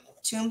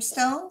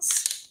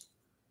tombstones.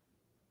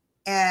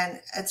 And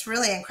it's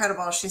really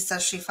incredible. She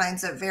says she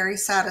finds it very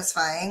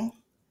satisfying.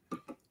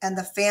 And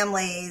the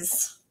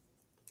families,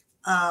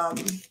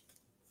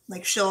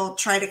 like she'll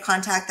try to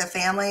contact the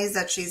families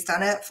that she's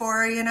done it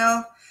for, you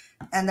know,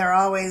 and they're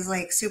always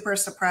like super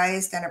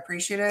surprised and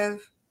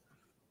appreciative.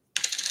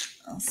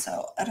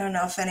 So I don't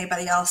know if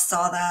anybody else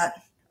saw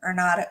that or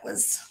not. It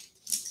was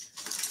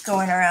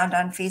going around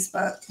on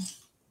Facebook.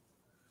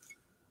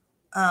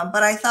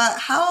 But I thought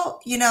how,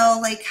 you know,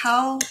 like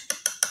how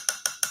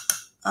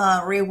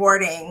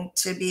rewarding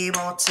to be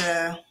able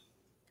to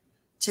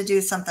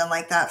do something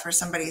like that for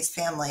somebody's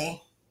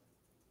family.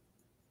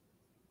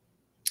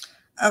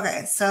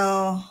 Okay,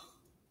 so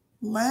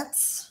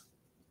let's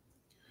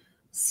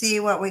see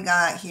what we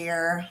got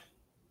here.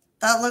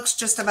 That looks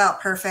just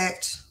about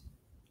perfect.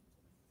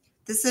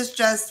 This is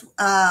just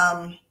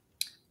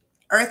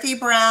earthy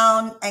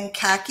brown and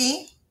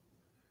khaki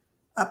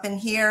up in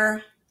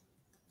here.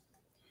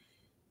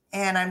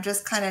 And I'm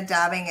just kind of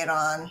dabbing it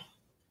on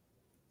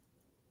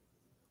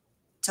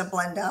to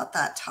blend out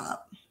that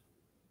top.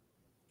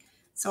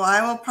 So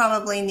I will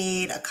probably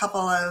need a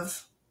couple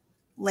of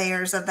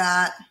layers of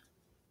that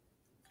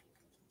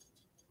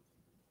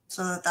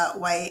so that that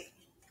white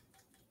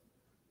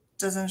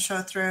doesn't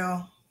show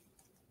through.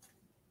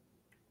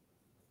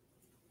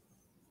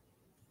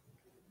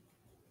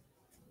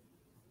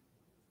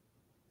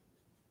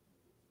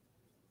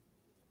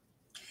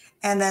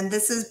 And then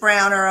this is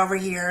browner over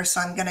here,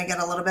 so I'm going to get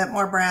a little bit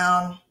more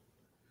brown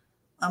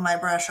on my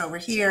brush over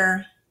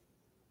here.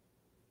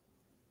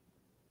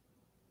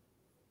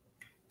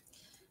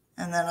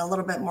 And then a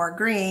little bit more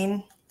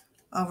green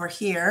over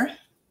here.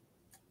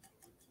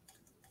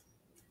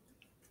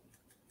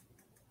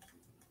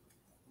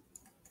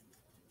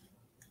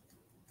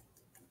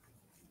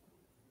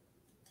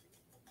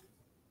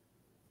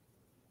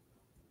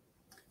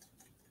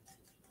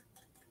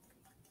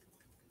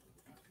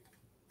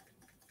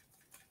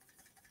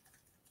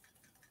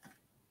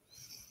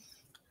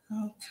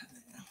 Okay.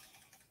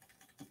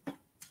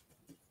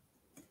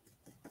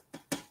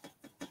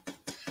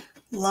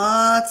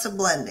 Lots of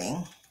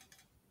blending.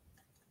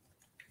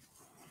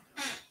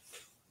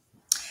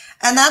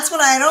 And that's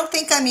what I don't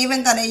think I'm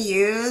even going to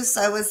use.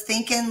 I was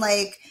thinking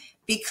like,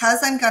 because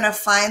I'm going to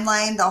fine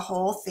line the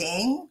whole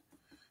thing,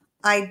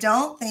 I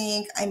don't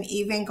think I'm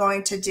even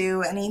going to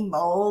do any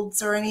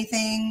molds or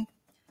anything.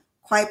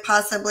 Quite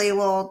possibly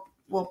we'll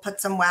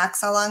put some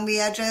wax along the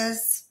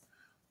edges,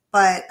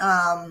 but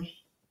I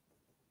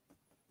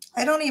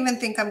don't even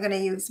think I'm going to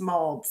use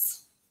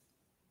molds.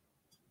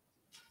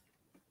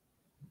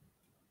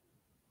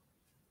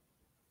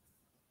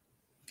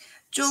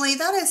 Julie,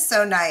 that is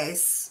so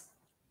nice.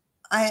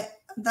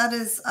 That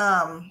is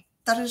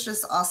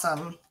just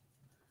awesome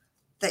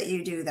that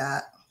you do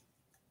that.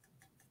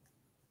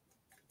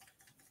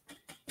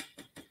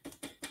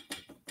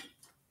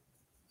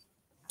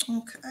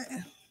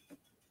 Okay.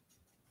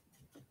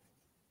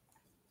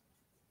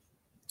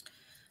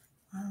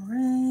 All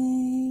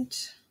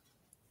right.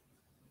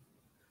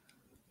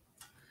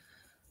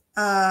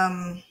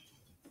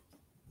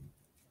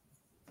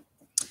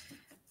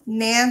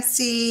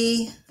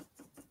 Nancy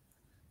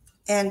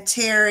and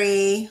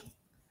Terry,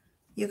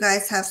 you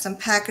guys have some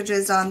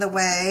packages on the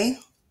way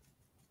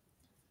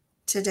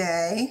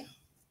today.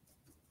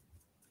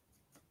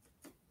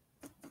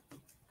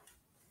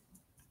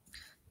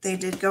 They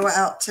did go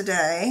out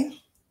today,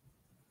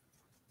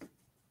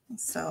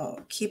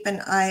 so keep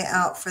an eye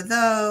out for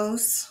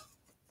those.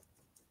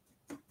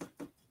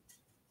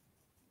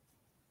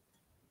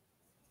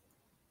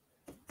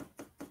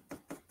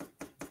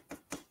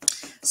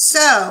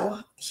 So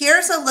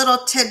here's a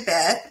little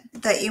tidbit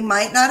that you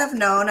might not have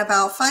known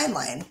about fine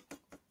line.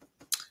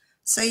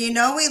 So you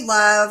know we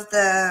love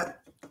the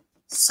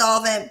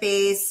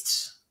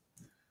solvent-based,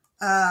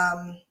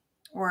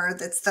 or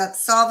that's that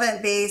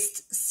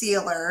solvent-based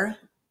sealer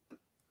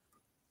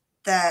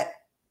that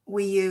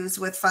we use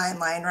with fine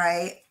line,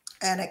 right?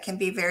 And it can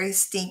be very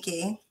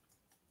stinky.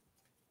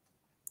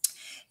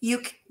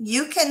 You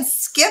can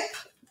skip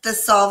the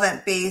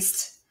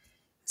solvent-based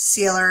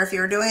sealer if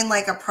you're doing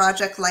like a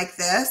project like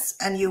this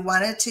and you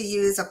wanted to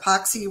use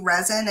epoxy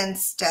resin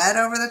instead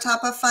over the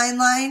top of fine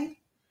line.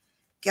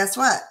 Guess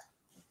what?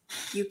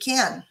 You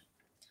can.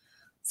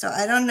 So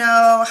I don't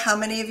know how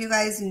many of you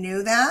guys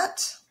knew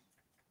that.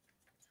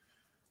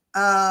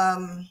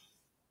 I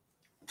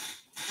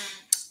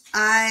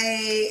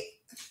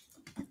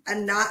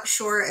am not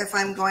sure if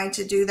I'm going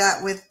to do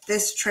that with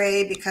this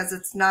tray because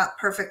it's not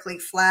perfectly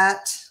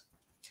flat,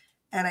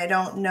 and I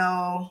don't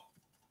know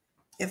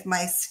if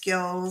my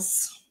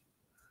skills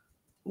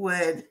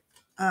would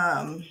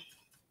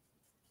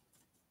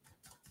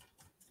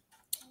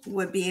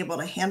be able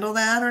to handle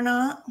that or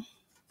not. I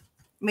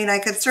mean, I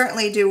could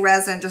certainly do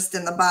resin just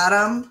in the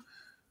bottom,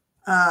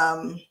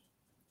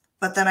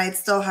 but then I'd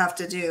still have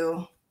to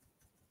do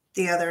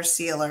the other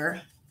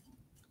sealer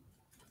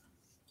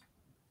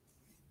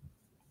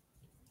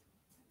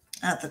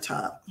at the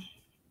top.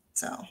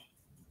 So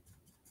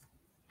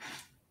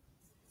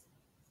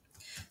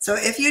So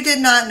if you did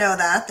not know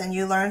that, then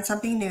you learned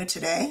something new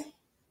today.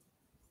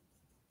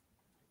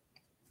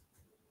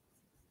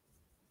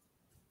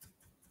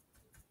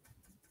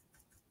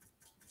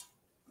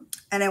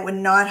 And it would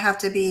not have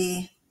to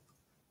be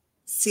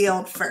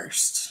sealed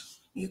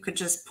first. You could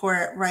just pour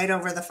it right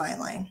over the fine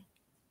line.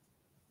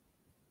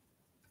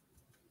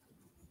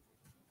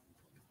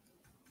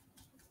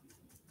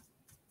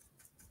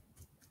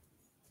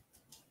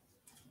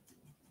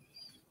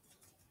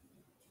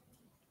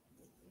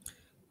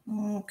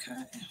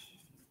 Okay.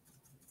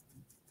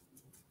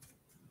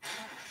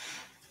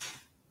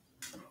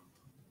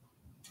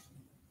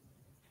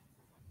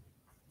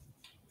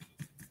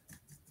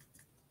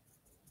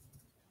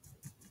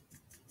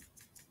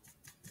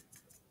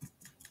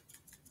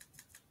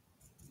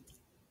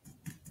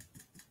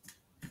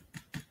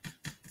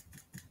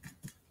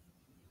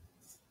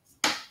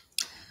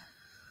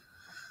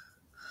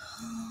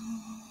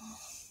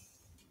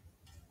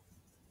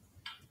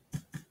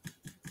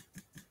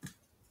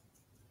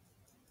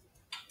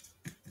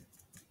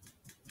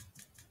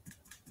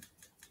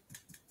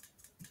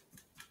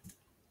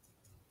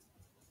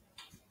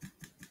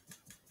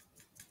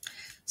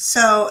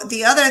 So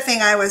the other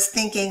thing I was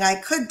thinking I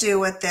could do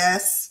with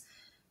this,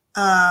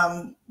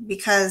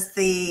 because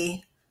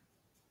the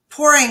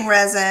pouring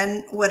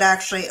resin would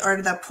actually,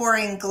 or the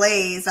pouring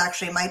glaze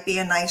actually might be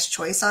a nice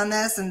choice on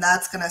this, and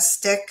that's going to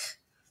stick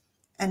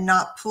and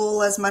not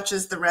pool as much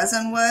as the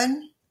resin would.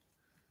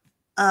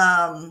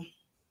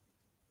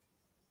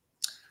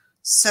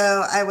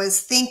 So I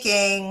was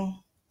thinking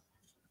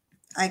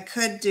I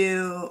could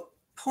do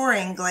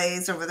pouring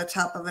glaze over the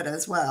top of it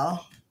as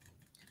well.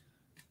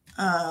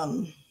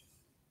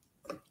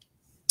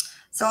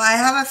 So I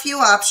have a few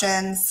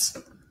options,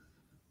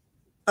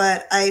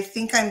 but I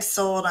think I'm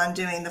sold on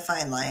doing the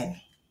fine line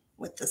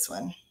with this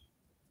one.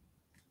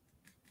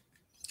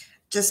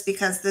 Just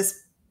because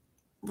this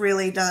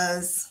really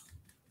does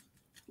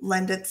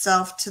lend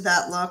itself to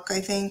that look,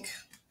 I think.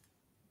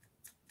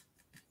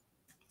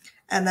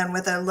 And then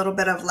with a little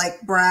bit of like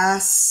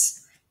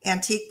brass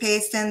antique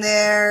paste in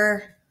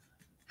there,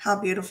 how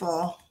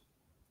beautiful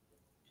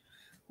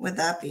would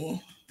that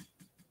be?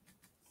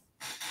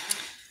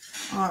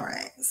 All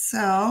right,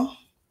 so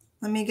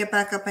let me get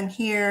back up in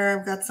here.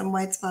 I've got some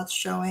white spots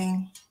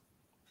showing.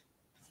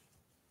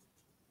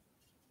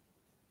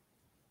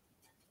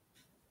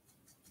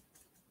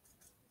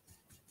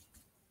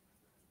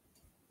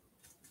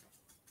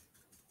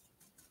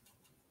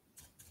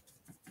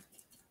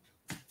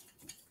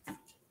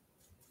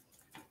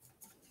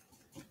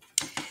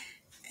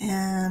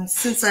 And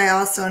since I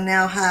also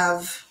now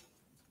have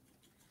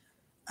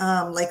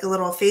like a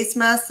little face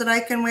mask that I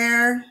can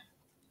wear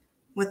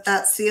with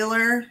that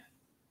sealer,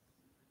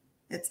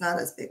 it's not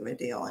as big of a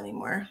deal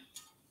anymore.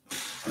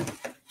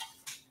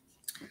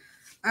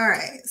 All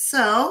right,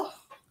 so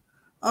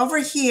over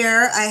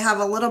here, I have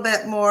a little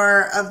bit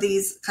more of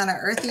these kind of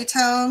earthy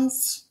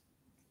tones.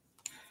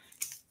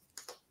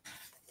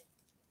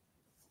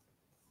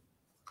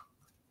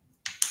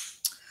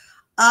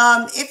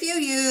 If you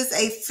use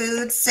a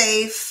food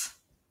safe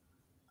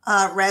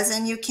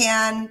resin, you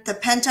can. The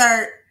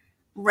Pentart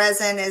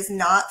resin is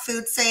not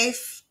food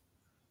safe.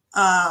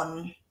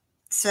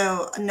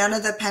 So none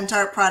of the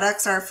Pentart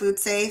products are food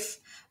safe,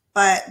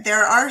 but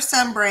there are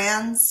some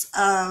brands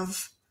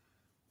of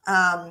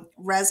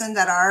resin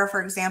that are,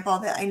 for example,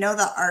 that I know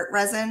the art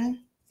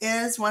resin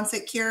is once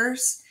it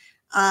cures.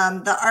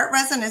 The art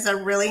resin is a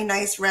really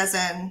nice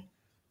resin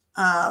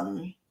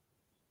that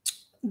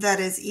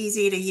is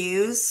easy to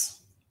use.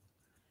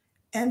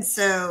 And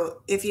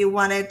so if you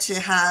wanted to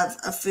have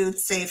a food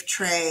safe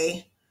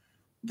tray,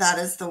 that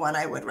is the one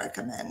I would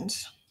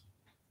recommend.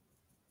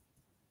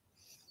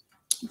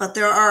 But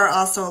there are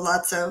also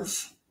lots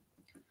of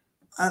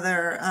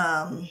other,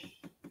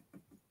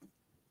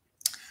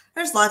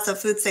 there's lots of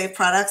food safe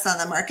products on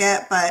the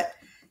market, but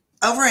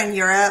over in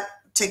Europe,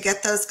 to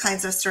get those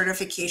kinds of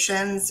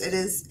certifications, it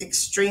is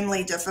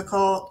extremely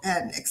difficult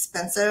and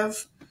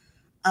expensive.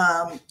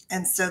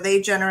 And so they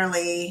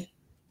generally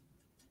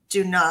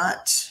do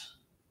not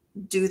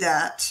do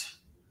that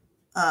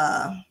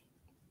on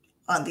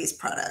these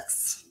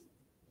products,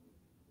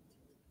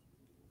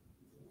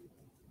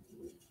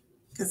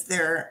 because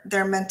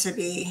they're meant to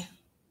be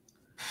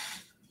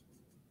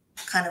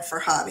kind of for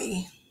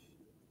hobby.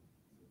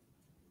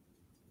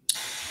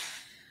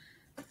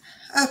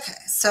 Okay,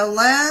 so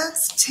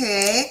let's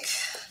take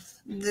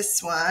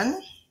this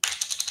one.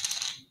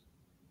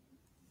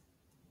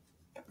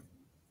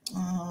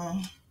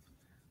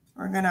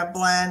 We're going to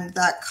blend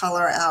that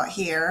color out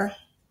here.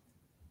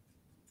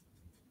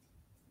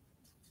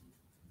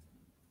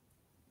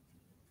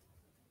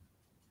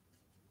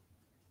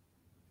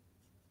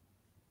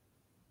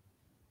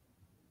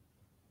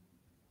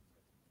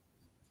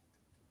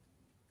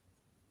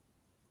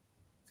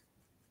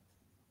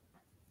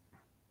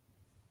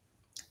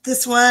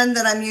 This one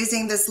that I'm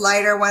using, this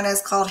lighter one,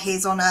 is called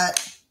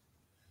Hazelnut.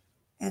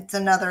 It's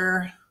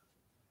another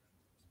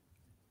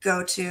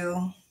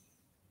go-to.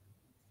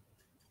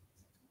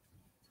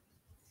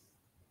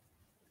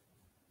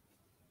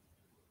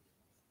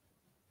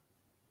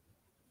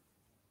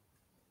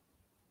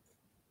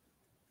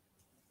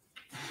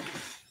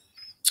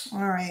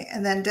 All right,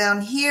 and then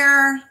down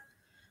here,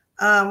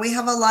 we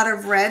have a lot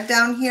of red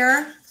down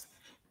here.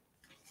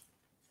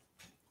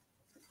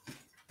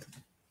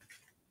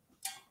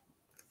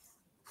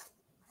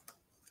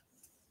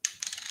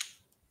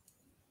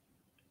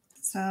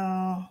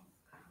 So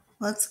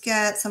let's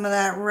get some of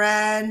that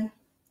red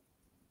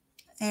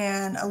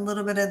and a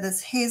little bit of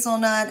this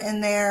hazelnut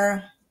in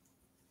there.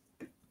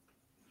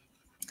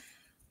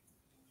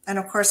 And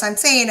of course I'm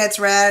saying it's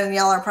red and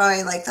y'all are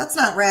probably like, that's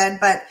not red,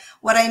 but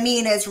what I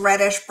mean is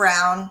reddish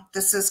brown.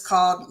 This is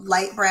called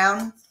light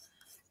brown,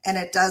 and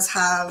it does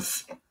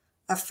have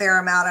a fair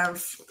amount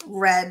of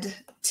red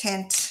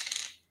tint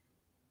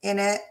in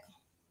it.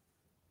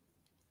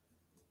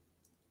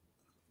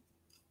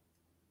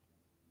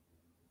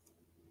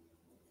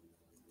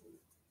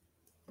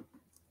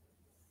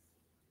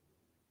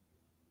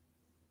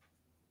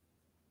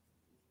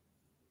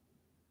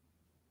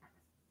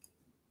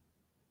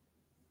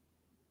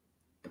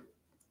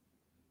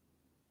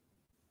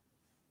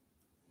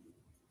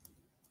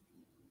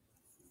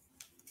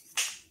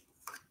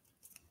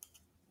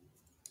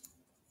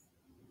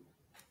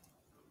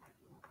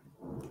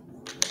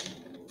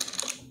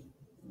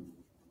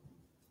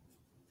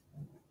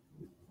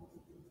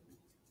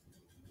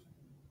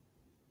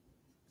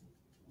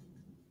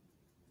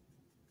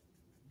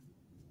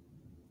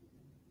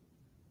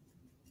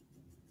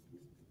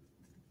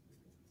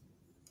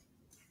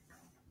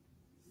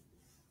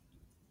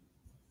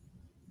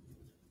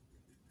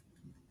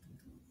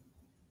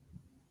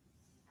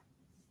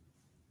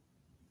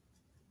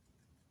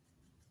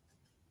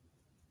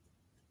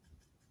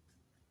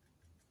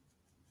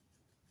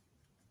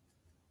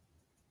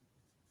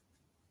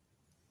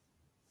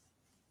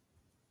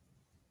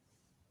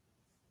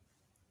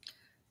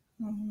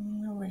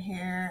 Over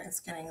here,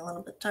 it's getting a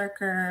little bit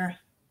darker.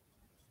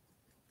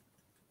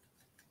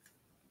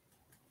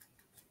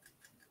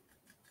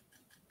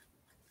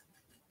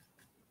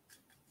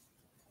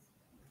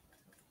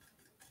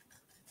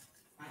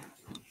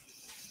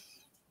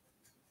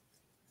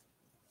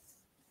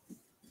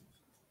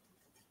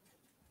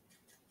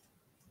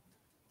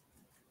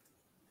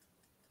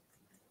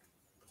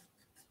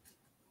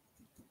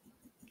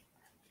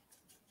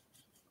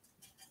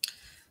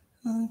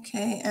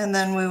 Okay, and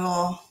then we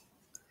will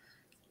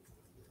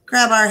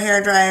grab our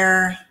hair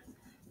dryer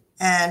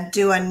and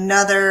do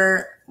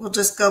another, we'll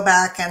just go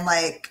back and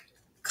like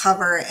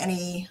cover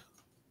any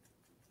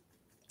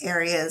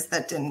areas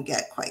that didn't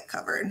get quite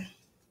covered.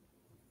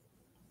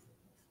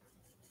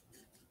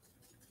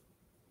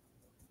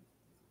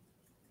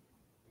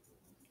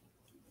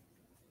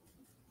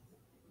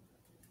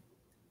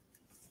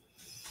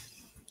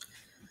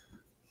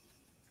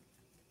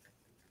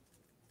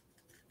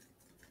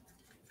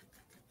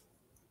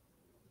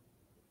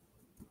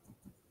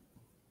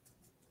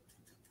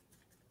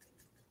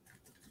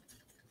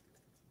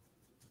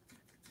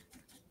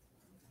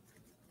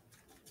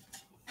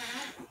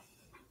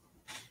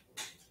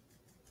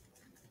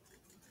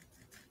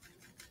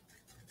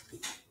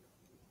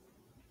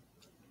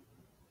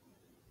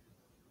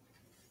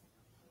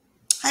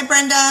 Hi,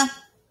 Brenda.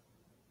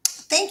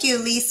 Thank you,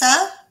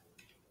 Lisa.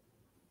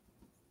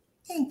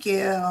 Thank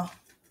you.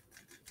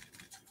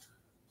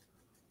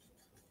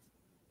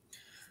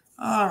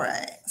 All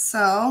right,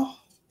 so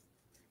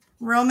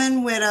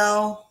Roman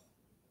Widow,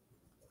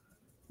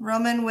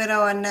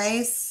 a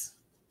nice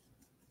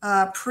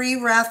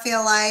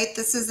pre-Raphaelite.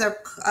 This is a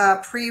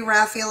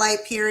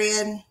pre-Raphaelite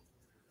period.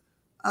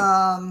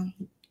 I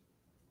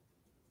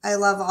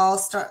love all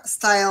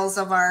styles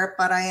of art,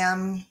 but I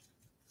am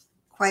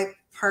quite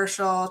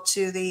partial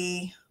to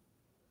the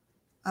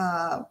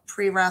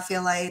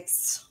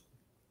pre-Raphaelites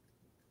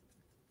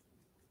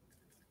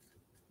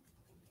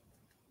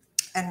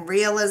and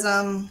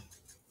realism.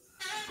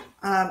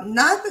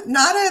 Not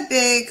a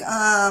big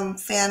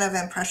fan of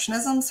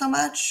Impressionism so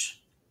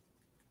much.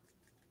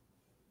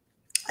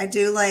 I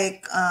do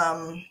like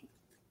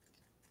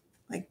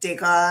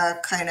Degas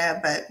kind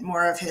of, but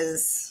more of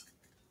his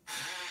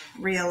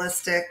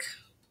realistic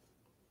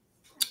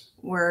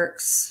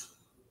works.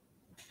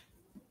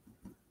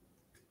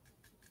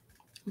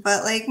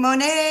 But like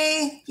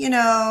Monet, you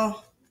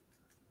know,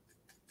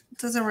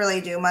 doesn't really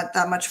do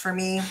that much for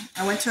me.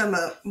 I went to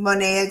a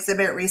Monet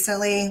exhibit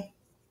recently,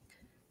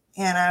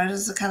 and I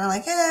was just kind of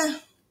like, eh.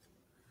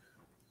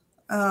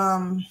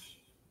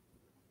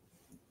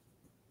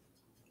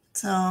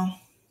 So,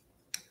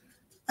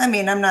 I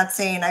mean, I'm not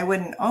saying I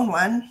wouldn't own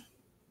one.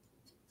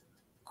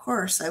 Of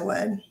course I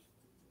would.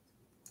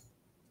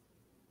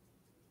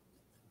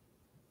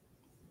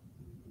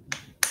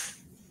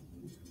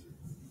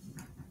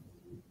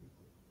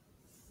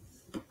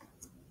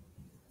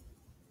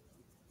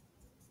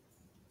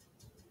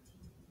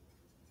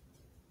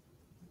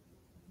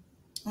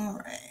 All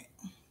right.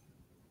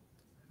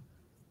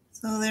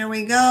 So there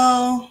we go.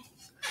 All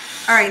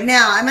right,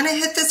 now I'm going to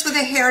hit this with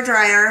a hair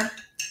dryer,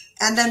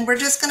 and then we're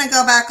just going to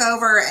go back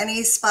over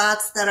any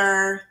spots that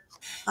are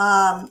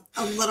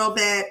a little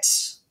bit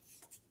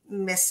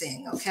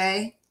missing,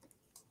 okay?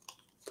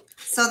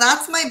 So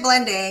that's my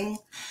blending,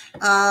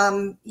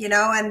 you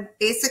know, and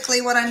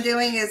basically what I'm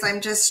doing is I'm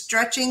just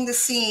stretching the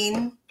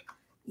scene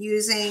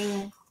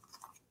using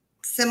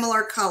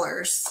similar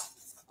colors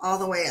all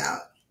the way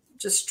out,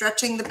 just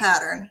stretching the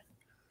pattern.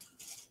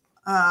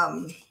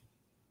 Let's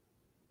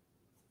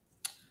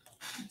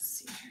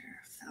see here,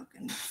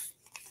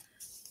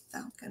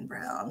 Falcon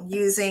Brown,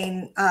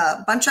 using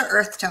a bunch of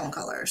earth tone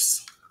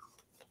colors.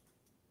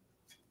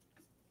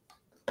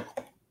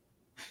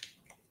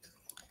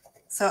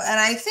 So, and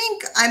I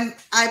think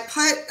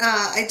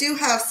I do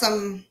have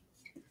some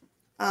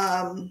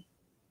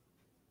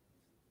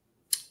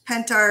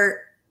Pentart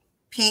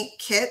paint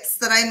kits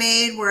that I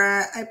made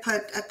where I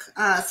put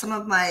some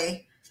of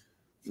my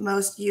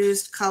most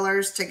used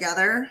colors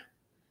together.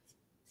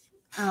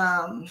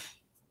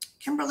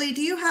 Kimberly,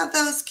 do you have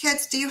those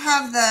kits? Do you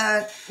have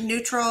the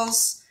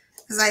neutrals?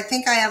 Because I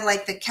think I have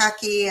like the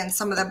khaki and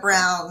some of the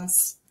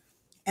browns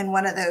in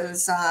one of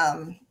those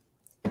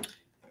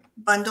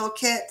bundle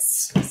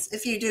kits.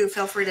 If you do,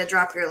 feel free to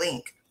drop your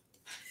link.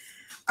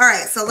 All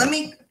right, so let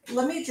me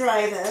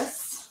dry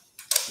this.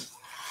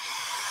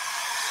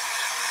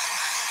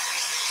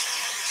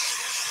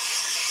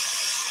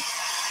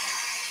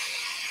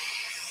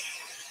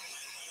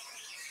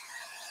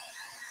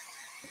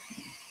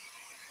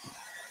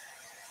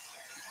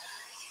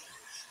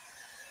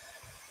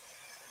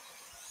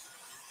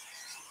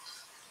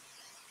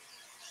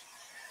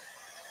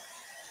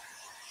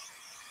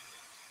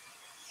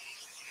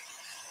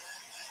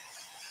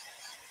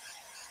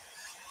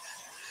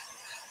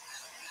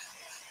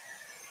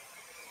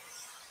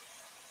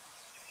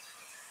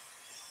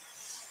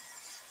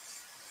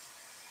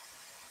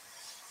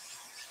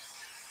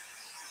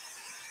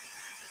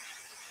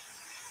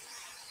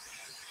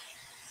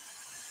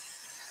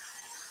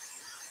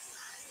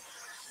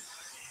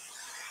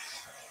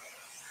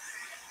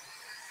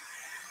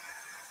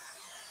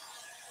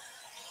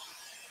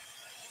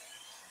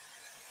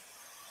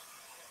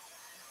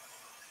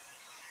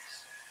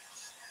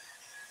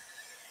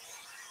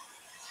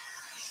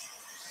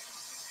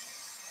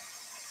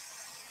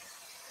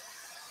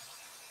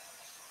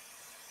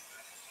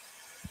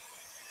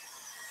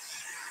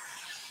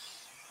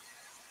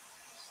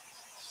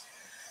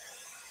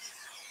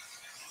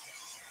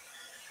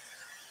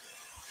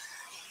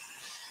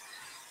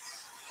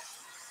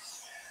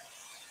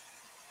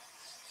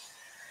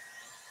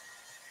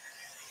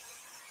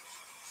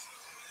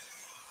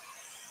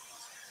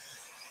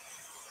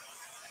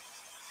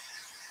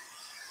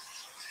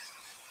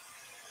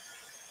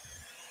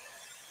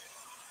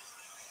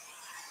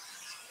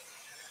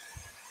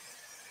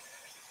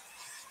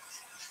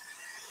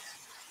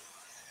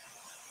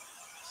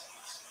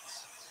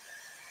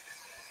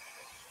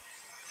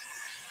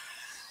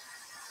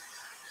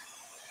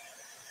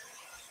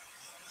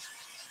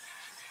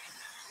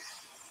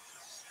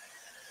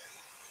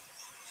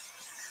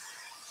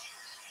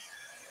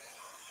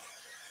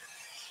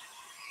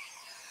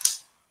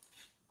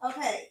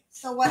 Okay,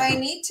 so what I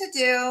need to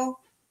do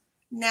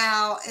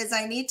now is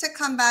I need to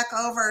come back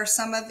over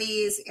some of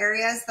these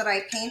areas that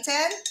I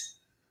painted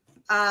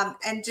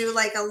and do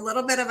like a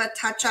little bit of a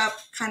touch-up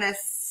kind of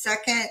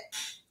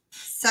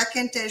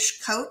second-ish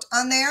coat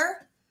on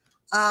there,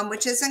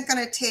 which isn't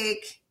going to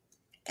take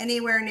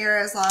anywhere near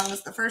as long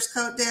as the first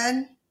coat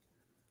did.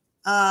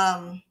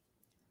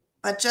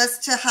 But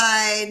just to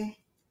hide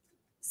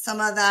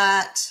some of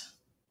that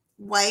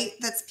white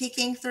that's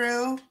peeking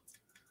through.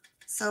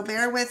 So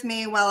bear with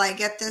me while I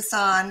get this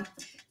on.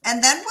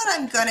 And then what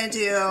I'm going to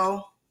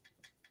do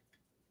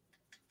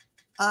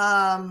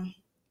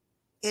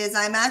is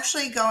I'm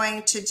actually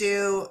going to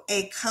do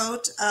a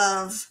coat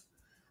of,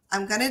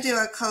 I'm going to do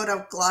a coat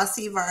of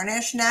glossy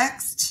varnish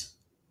next.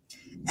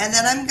 And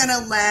then I'm going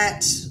to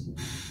let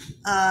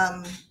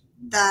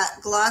that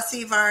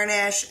glossy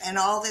varnish and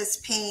all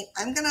this paint,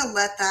 I'm going to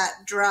let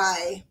that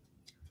dry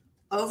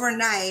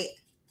overnight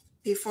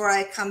before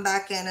I come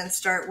back in and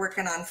start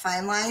working on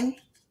fine line.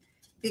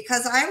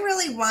 Because I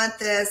really want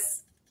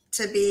this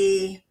to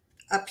be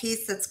a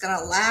piece that's going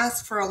to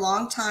last for a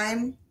long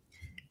time.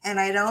 And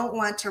I don't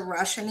want to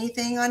rush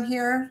anything on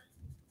here.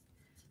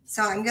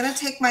 So I'm going to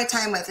take my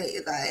time with it,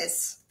 you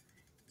guys.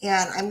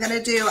 And I'm going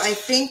to do, I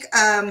think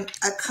a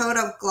coat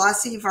of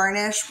glossy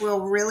varnish will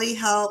really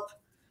help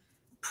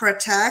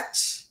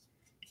protect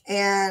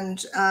and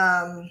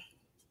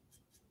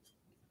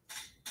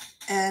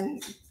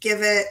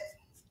give it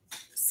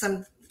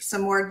some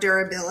more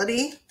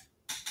durability.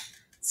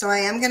 So I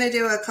am going to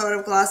do a coat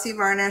of glossy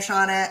varnish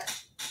on it,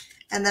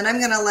 and then I'm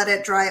going to let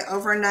it dry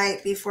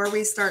overnight before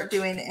we start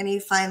doing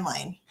any fine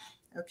line,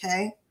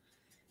 okay?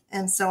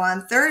 And so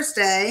on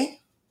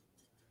Thursday,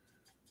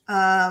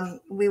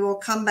 we will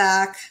come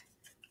back,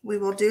 we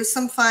will do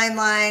some fine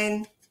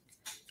line.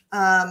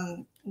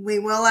 We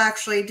will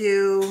actually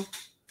do,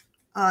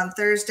 on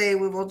Thursday,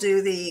 we will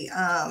do the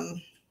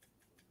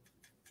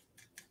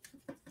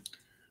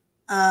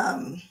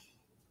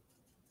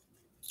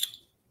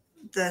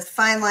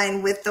fine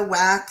line with the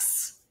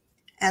wax,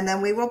 and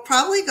then we will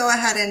probably go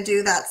ahead and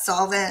do that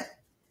solvent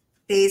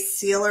based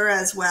sealer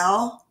as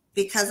well,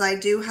 because I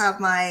do have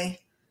my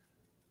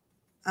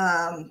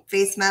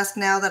face mask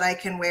now that I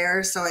can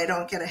wear so I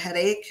don't get a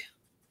headache.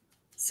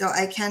 So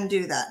I can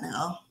do that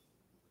now.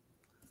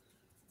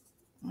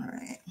 All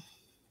right.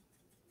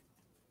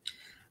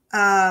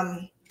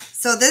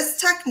 So this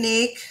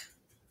technique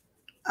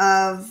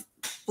of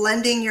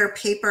blending your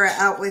paper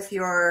out with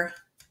your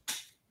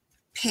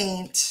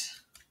paint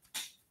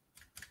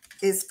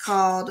is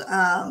called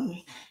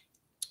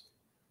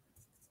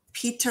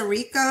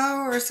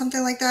Pitorico or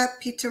something like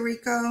that.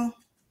 Pitorico.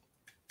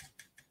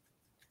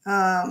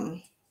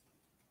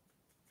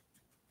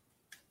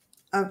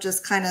 Of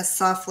just kind of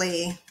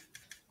softly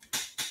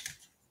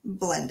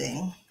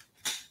blending.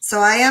 So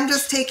I am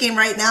just taking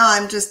right now,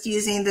 I'm just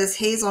using this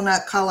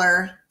hazelnut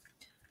color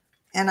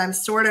and I'm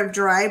sort of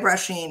dry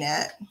brushing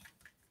it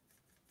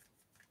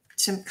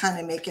to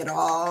kind of make it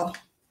all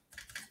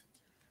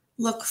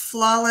look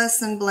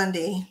flawless and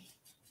blendy.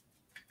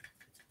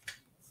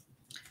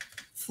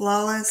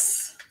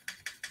 Flawless,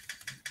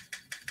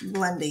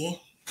 blendy.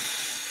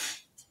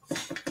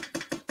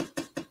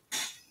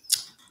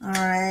 All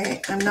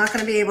right, I'm not going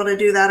to be able to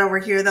do that over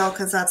here though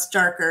because that's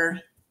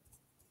darker.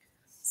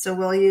 So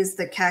we'll use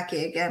the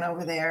khaki again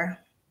over there.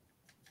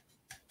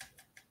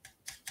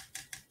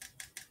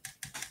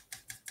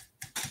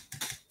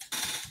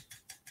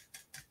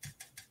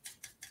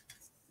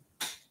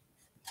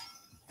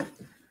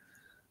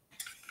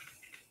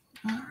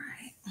 All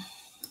right.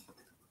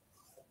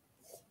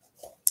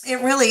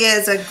 It really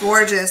is a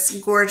gorgeous,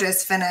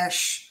 gorgeous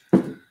finish.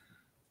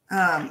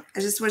 I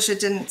just wish it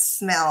didn't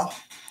smell.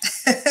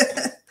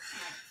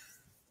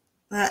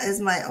 That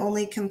is my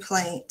only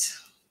complaint.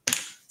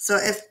 So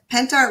if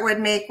Pentart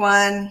would make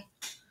one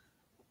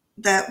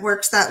that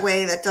works that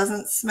way, that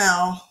doesn't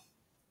smell,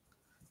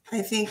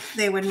 I think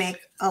they would make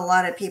a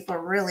lot of people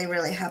really,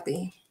 really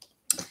happy,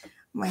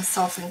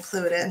 myself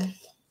included.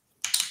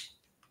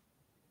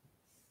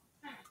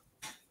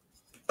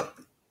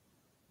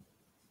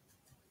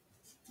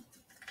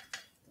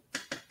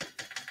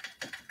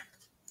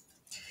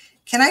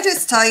 Can I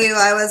just tell you,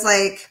 I was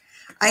like,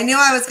 I knew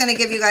I was going to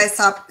give you guys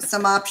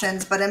some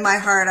options, but in my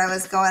heart I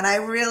was going, I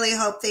really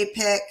hope they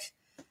pick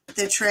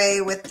the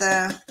tray with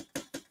the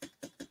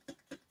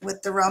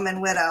Roman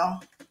Widow.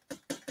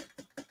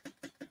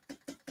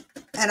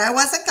 And I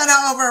wasn't going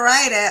to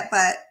override it,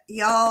 but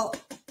y'all,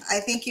 I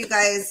think you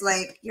guys,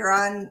 like, you're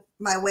on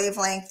my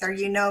wavelength, or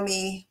you know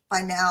me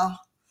by now,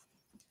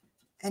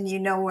 and you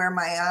know where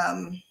my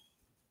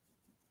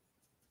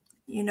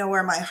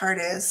heart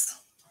is.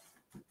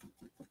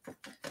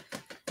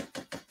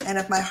 And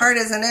if my heart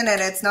isn't in it,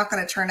 it's not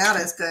going to turn out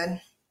as good.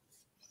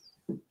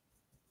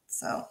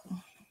 So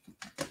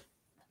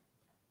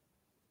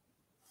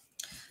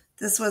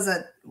this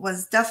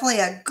was definitely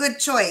a good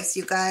choice,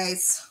 you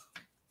guys.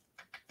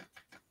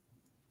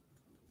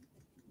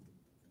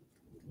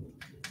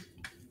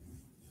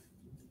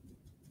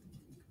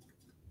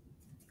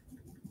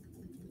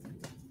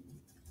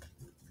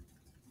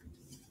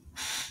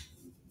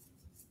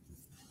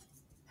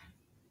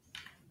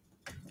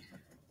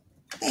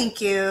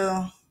 Thank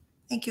you.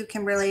 Thank you,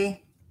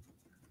 Kimberly.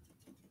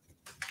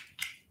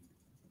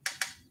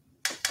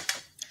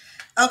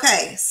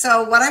 Okay,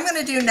 so what I'm going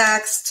to do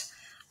next,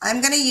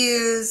 I'm going to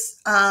use,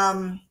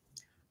 I'm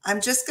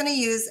just going to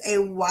use a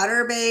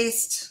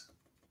water-based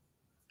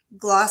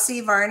glossy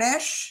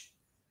varnish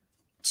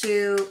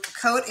to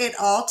coat it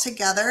all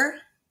together.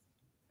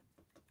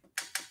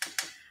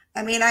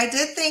 I mean, I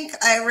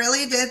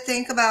really did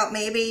think about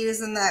maybe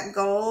using that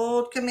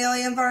gold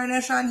chameleon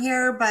varnish on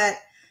here, but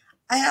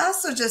I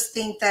also just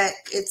think that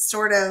it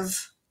sort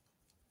of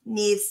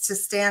needs to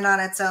stand on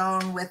its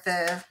own with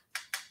the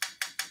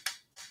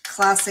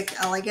classic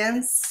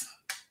elegance,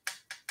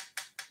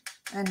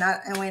 and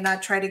we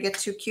not try to get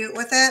too cute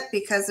with it,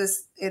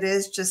 because it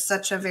is just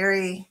such a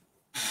very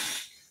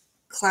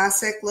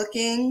classic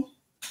looking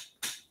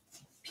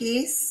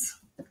piece.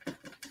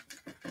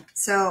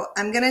 So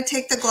I'm going to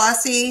take the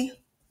glossy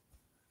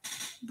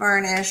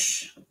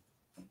varnish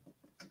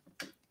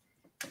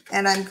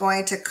and I'm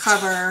going to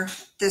cover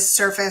this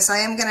surface. I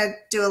am going to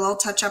do a little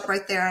touch up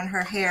right there on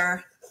her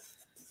hair.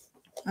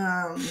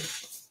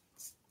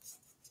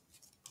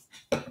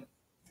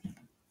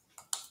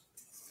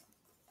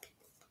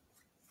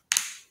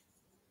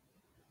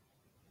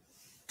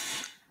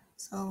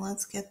 So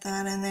let's get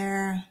that in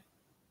there.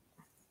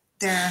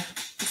 There,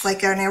 it's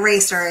like an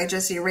eraser. I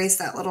just erased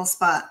that little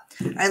spot.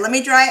 All right, let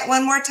me dry it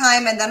one more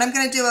time, and then I'm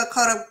going to do a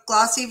coat of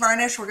glossy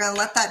varnish. We're going to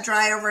let that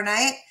dry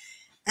overnight.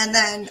 And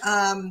then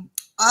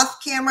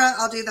off camera,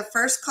 I'll do the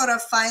first coat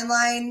of fine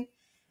line.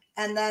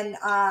 And then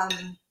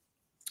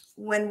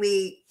when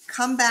we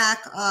come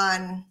back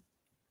on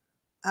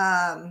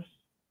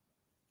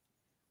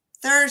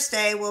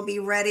Thursday, we'll be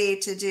ready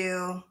to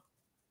do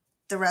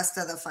the rest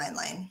of the fine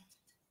line.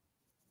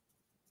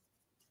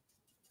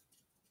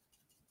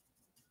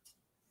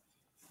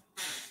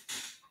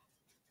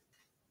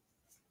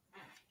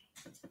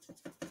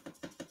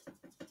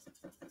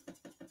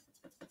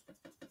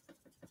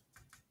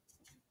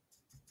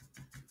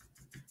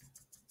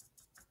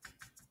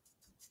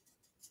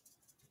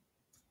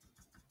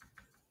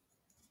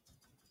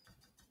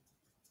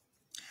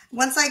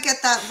 once I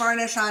get that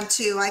varnish on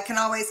too, I can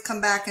always come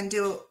back and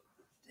do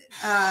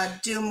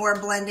more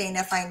blending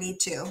if I need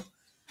to.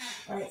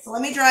 All right, so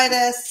let me dry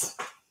this.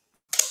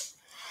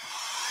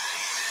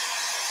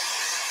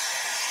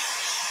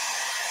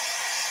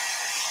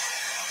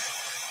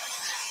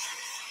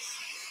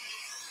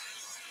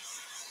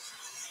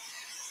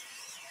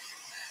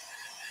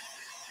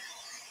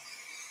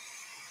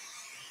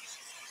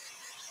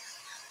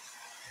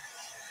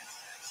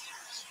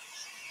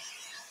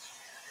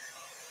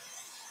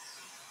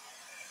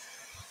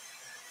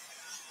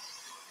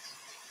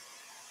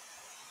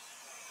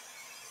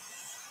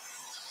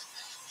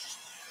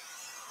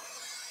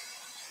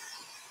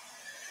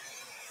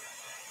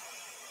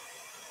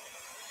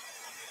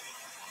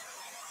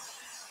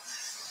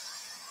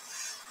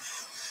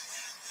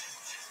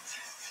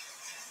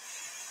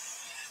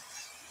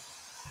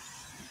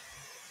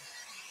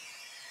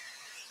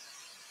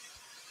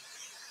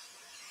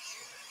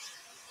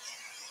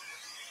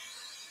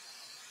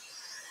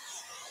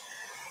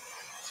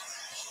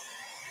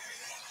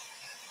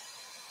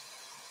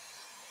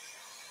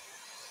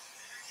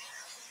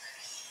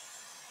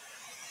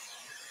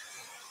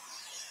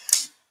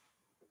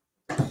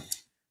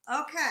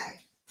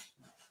 Okay,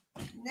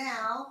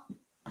 now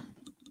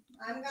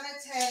I'm going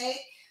to take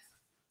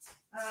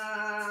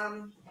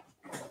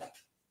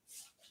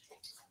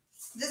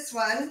this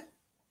one.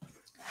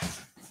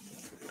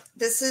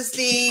 This is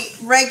the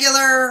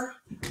regular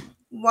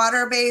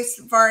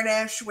water-based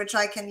varnish, which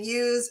I can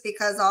use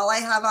because all I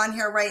have on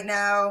here right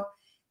now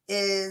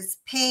is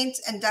paint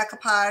and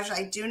decoupage.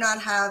 I do not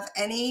have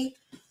any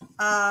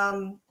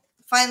fine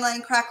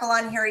line crackle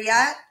on here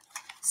yet.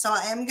 So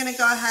I am going to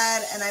go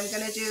ahead and I'm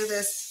going to do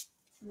this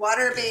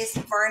water-based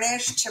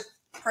varnish to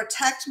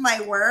protect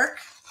my work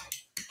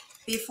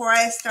before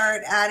I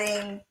start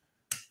adding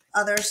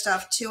other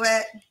stuff to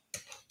it.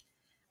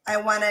 I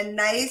want a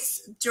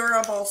nice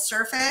durable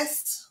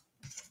surface.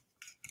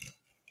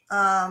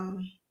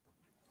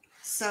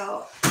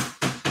 So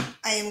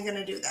I am going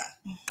to do that.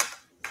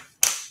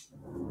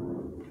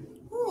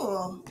 Ooh.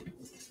 All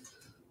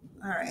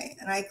right.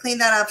 And I clean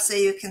that up so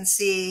you can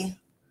see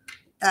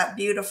that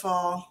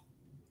beautiful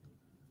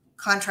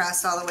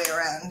contrast all the way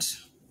around.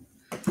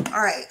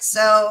 All right.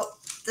 So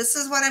this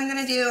is what I'm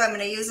going to do. I'm going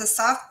to use a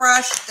soft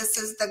brush. This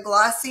is the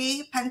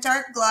Glossy,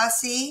 Pentart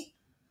Glossy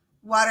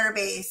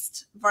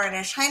water-based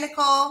varnish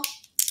Heinecol.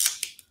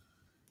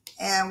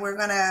 And we're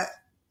going to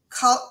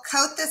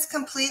coat this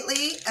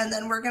completely, and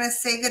then we're going to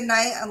say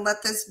goodnight and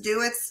let this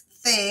do its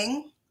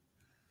thing.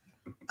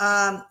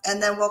 And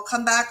then we'll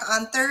come back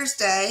on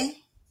Thursday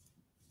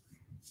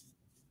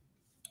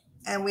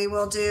and we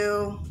will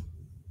do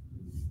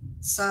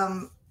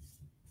some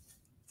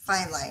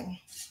fine line.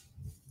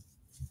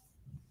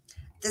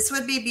 This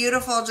would be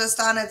beautiful just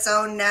on its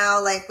own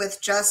now, like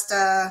with just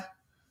just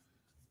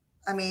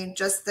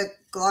the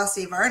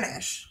glossy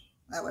varnish.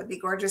 That would be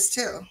gorgeous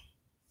too.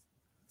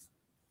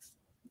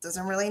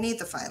 Doesn't really need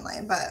the fine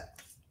line,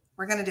 but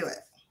we're going to do it.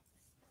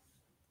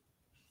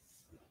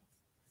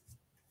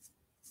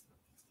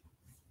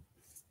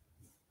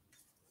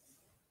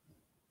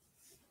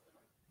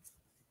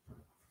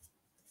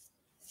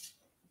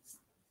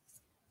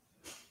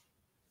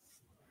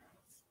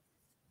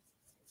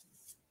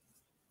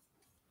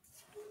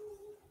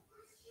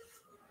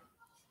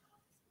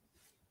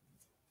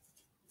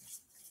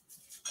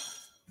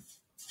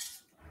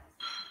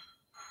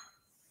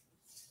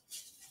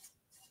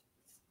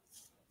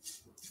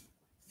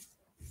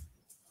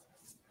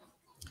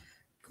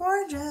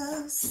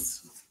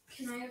 Gorgeous.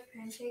 Can I have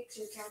pancakes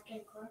or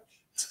Captain Crunch?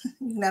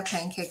 You can have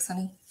pancakes,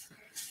 honey.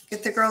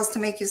 Get the girls to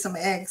make you some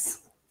eggs.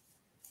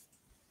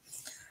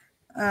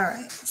 All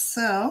right,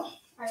 so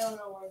I don't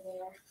know where they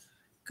are.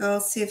 Go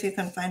see if you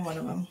can find one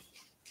of them.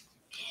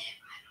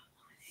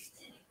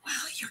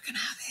 Wow, you're gonna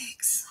have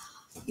eggs.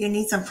 You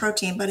need some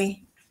protein,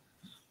 buddy.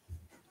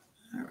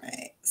 All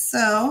right,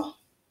 so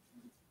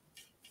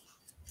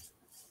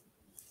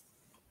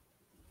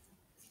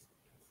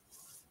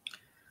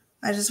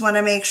I just want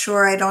to make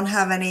sure I don't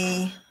have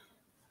any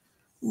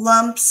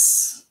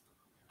lumps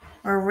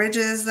or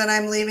ridges that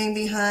I'm leaving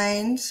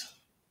behind.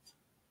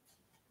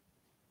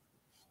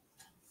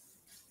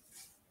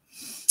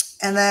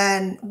 And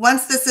then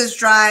once this is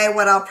dry,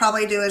 what I'll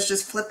probably do is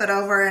just flip it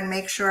over and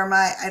make sure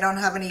I don't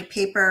have any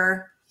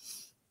paper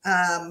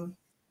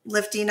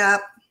lifting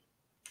up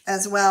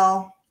as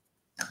well.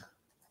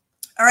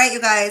 All right,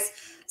 you guys.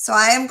 So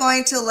I am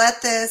going to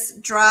let this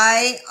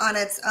dry on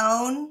its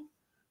own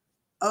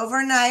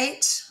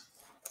overnight.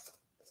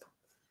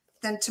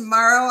 Then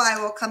tomorrow I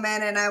will come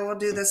in and I will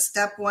do the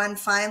step 1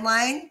 fine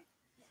line.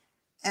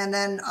 And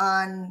then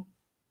on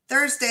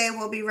Thursday,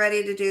 we'll be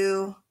ready to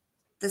do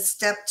the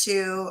step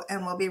 2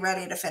 and we'll be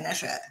ready to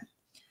finish it.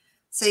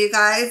 So you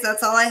guys,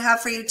 that's all I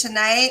have for you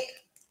tonight.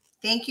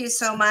 Thank you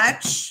so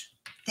much.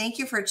 Thank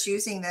you for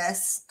choosing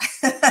this.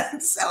 I'm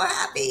so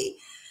happy.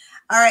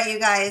 All right, you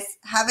guys,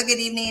 have a good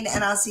evening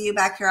and I'll see you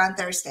back here on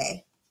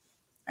Thursday.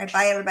 All right,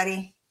 bye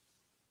everybody.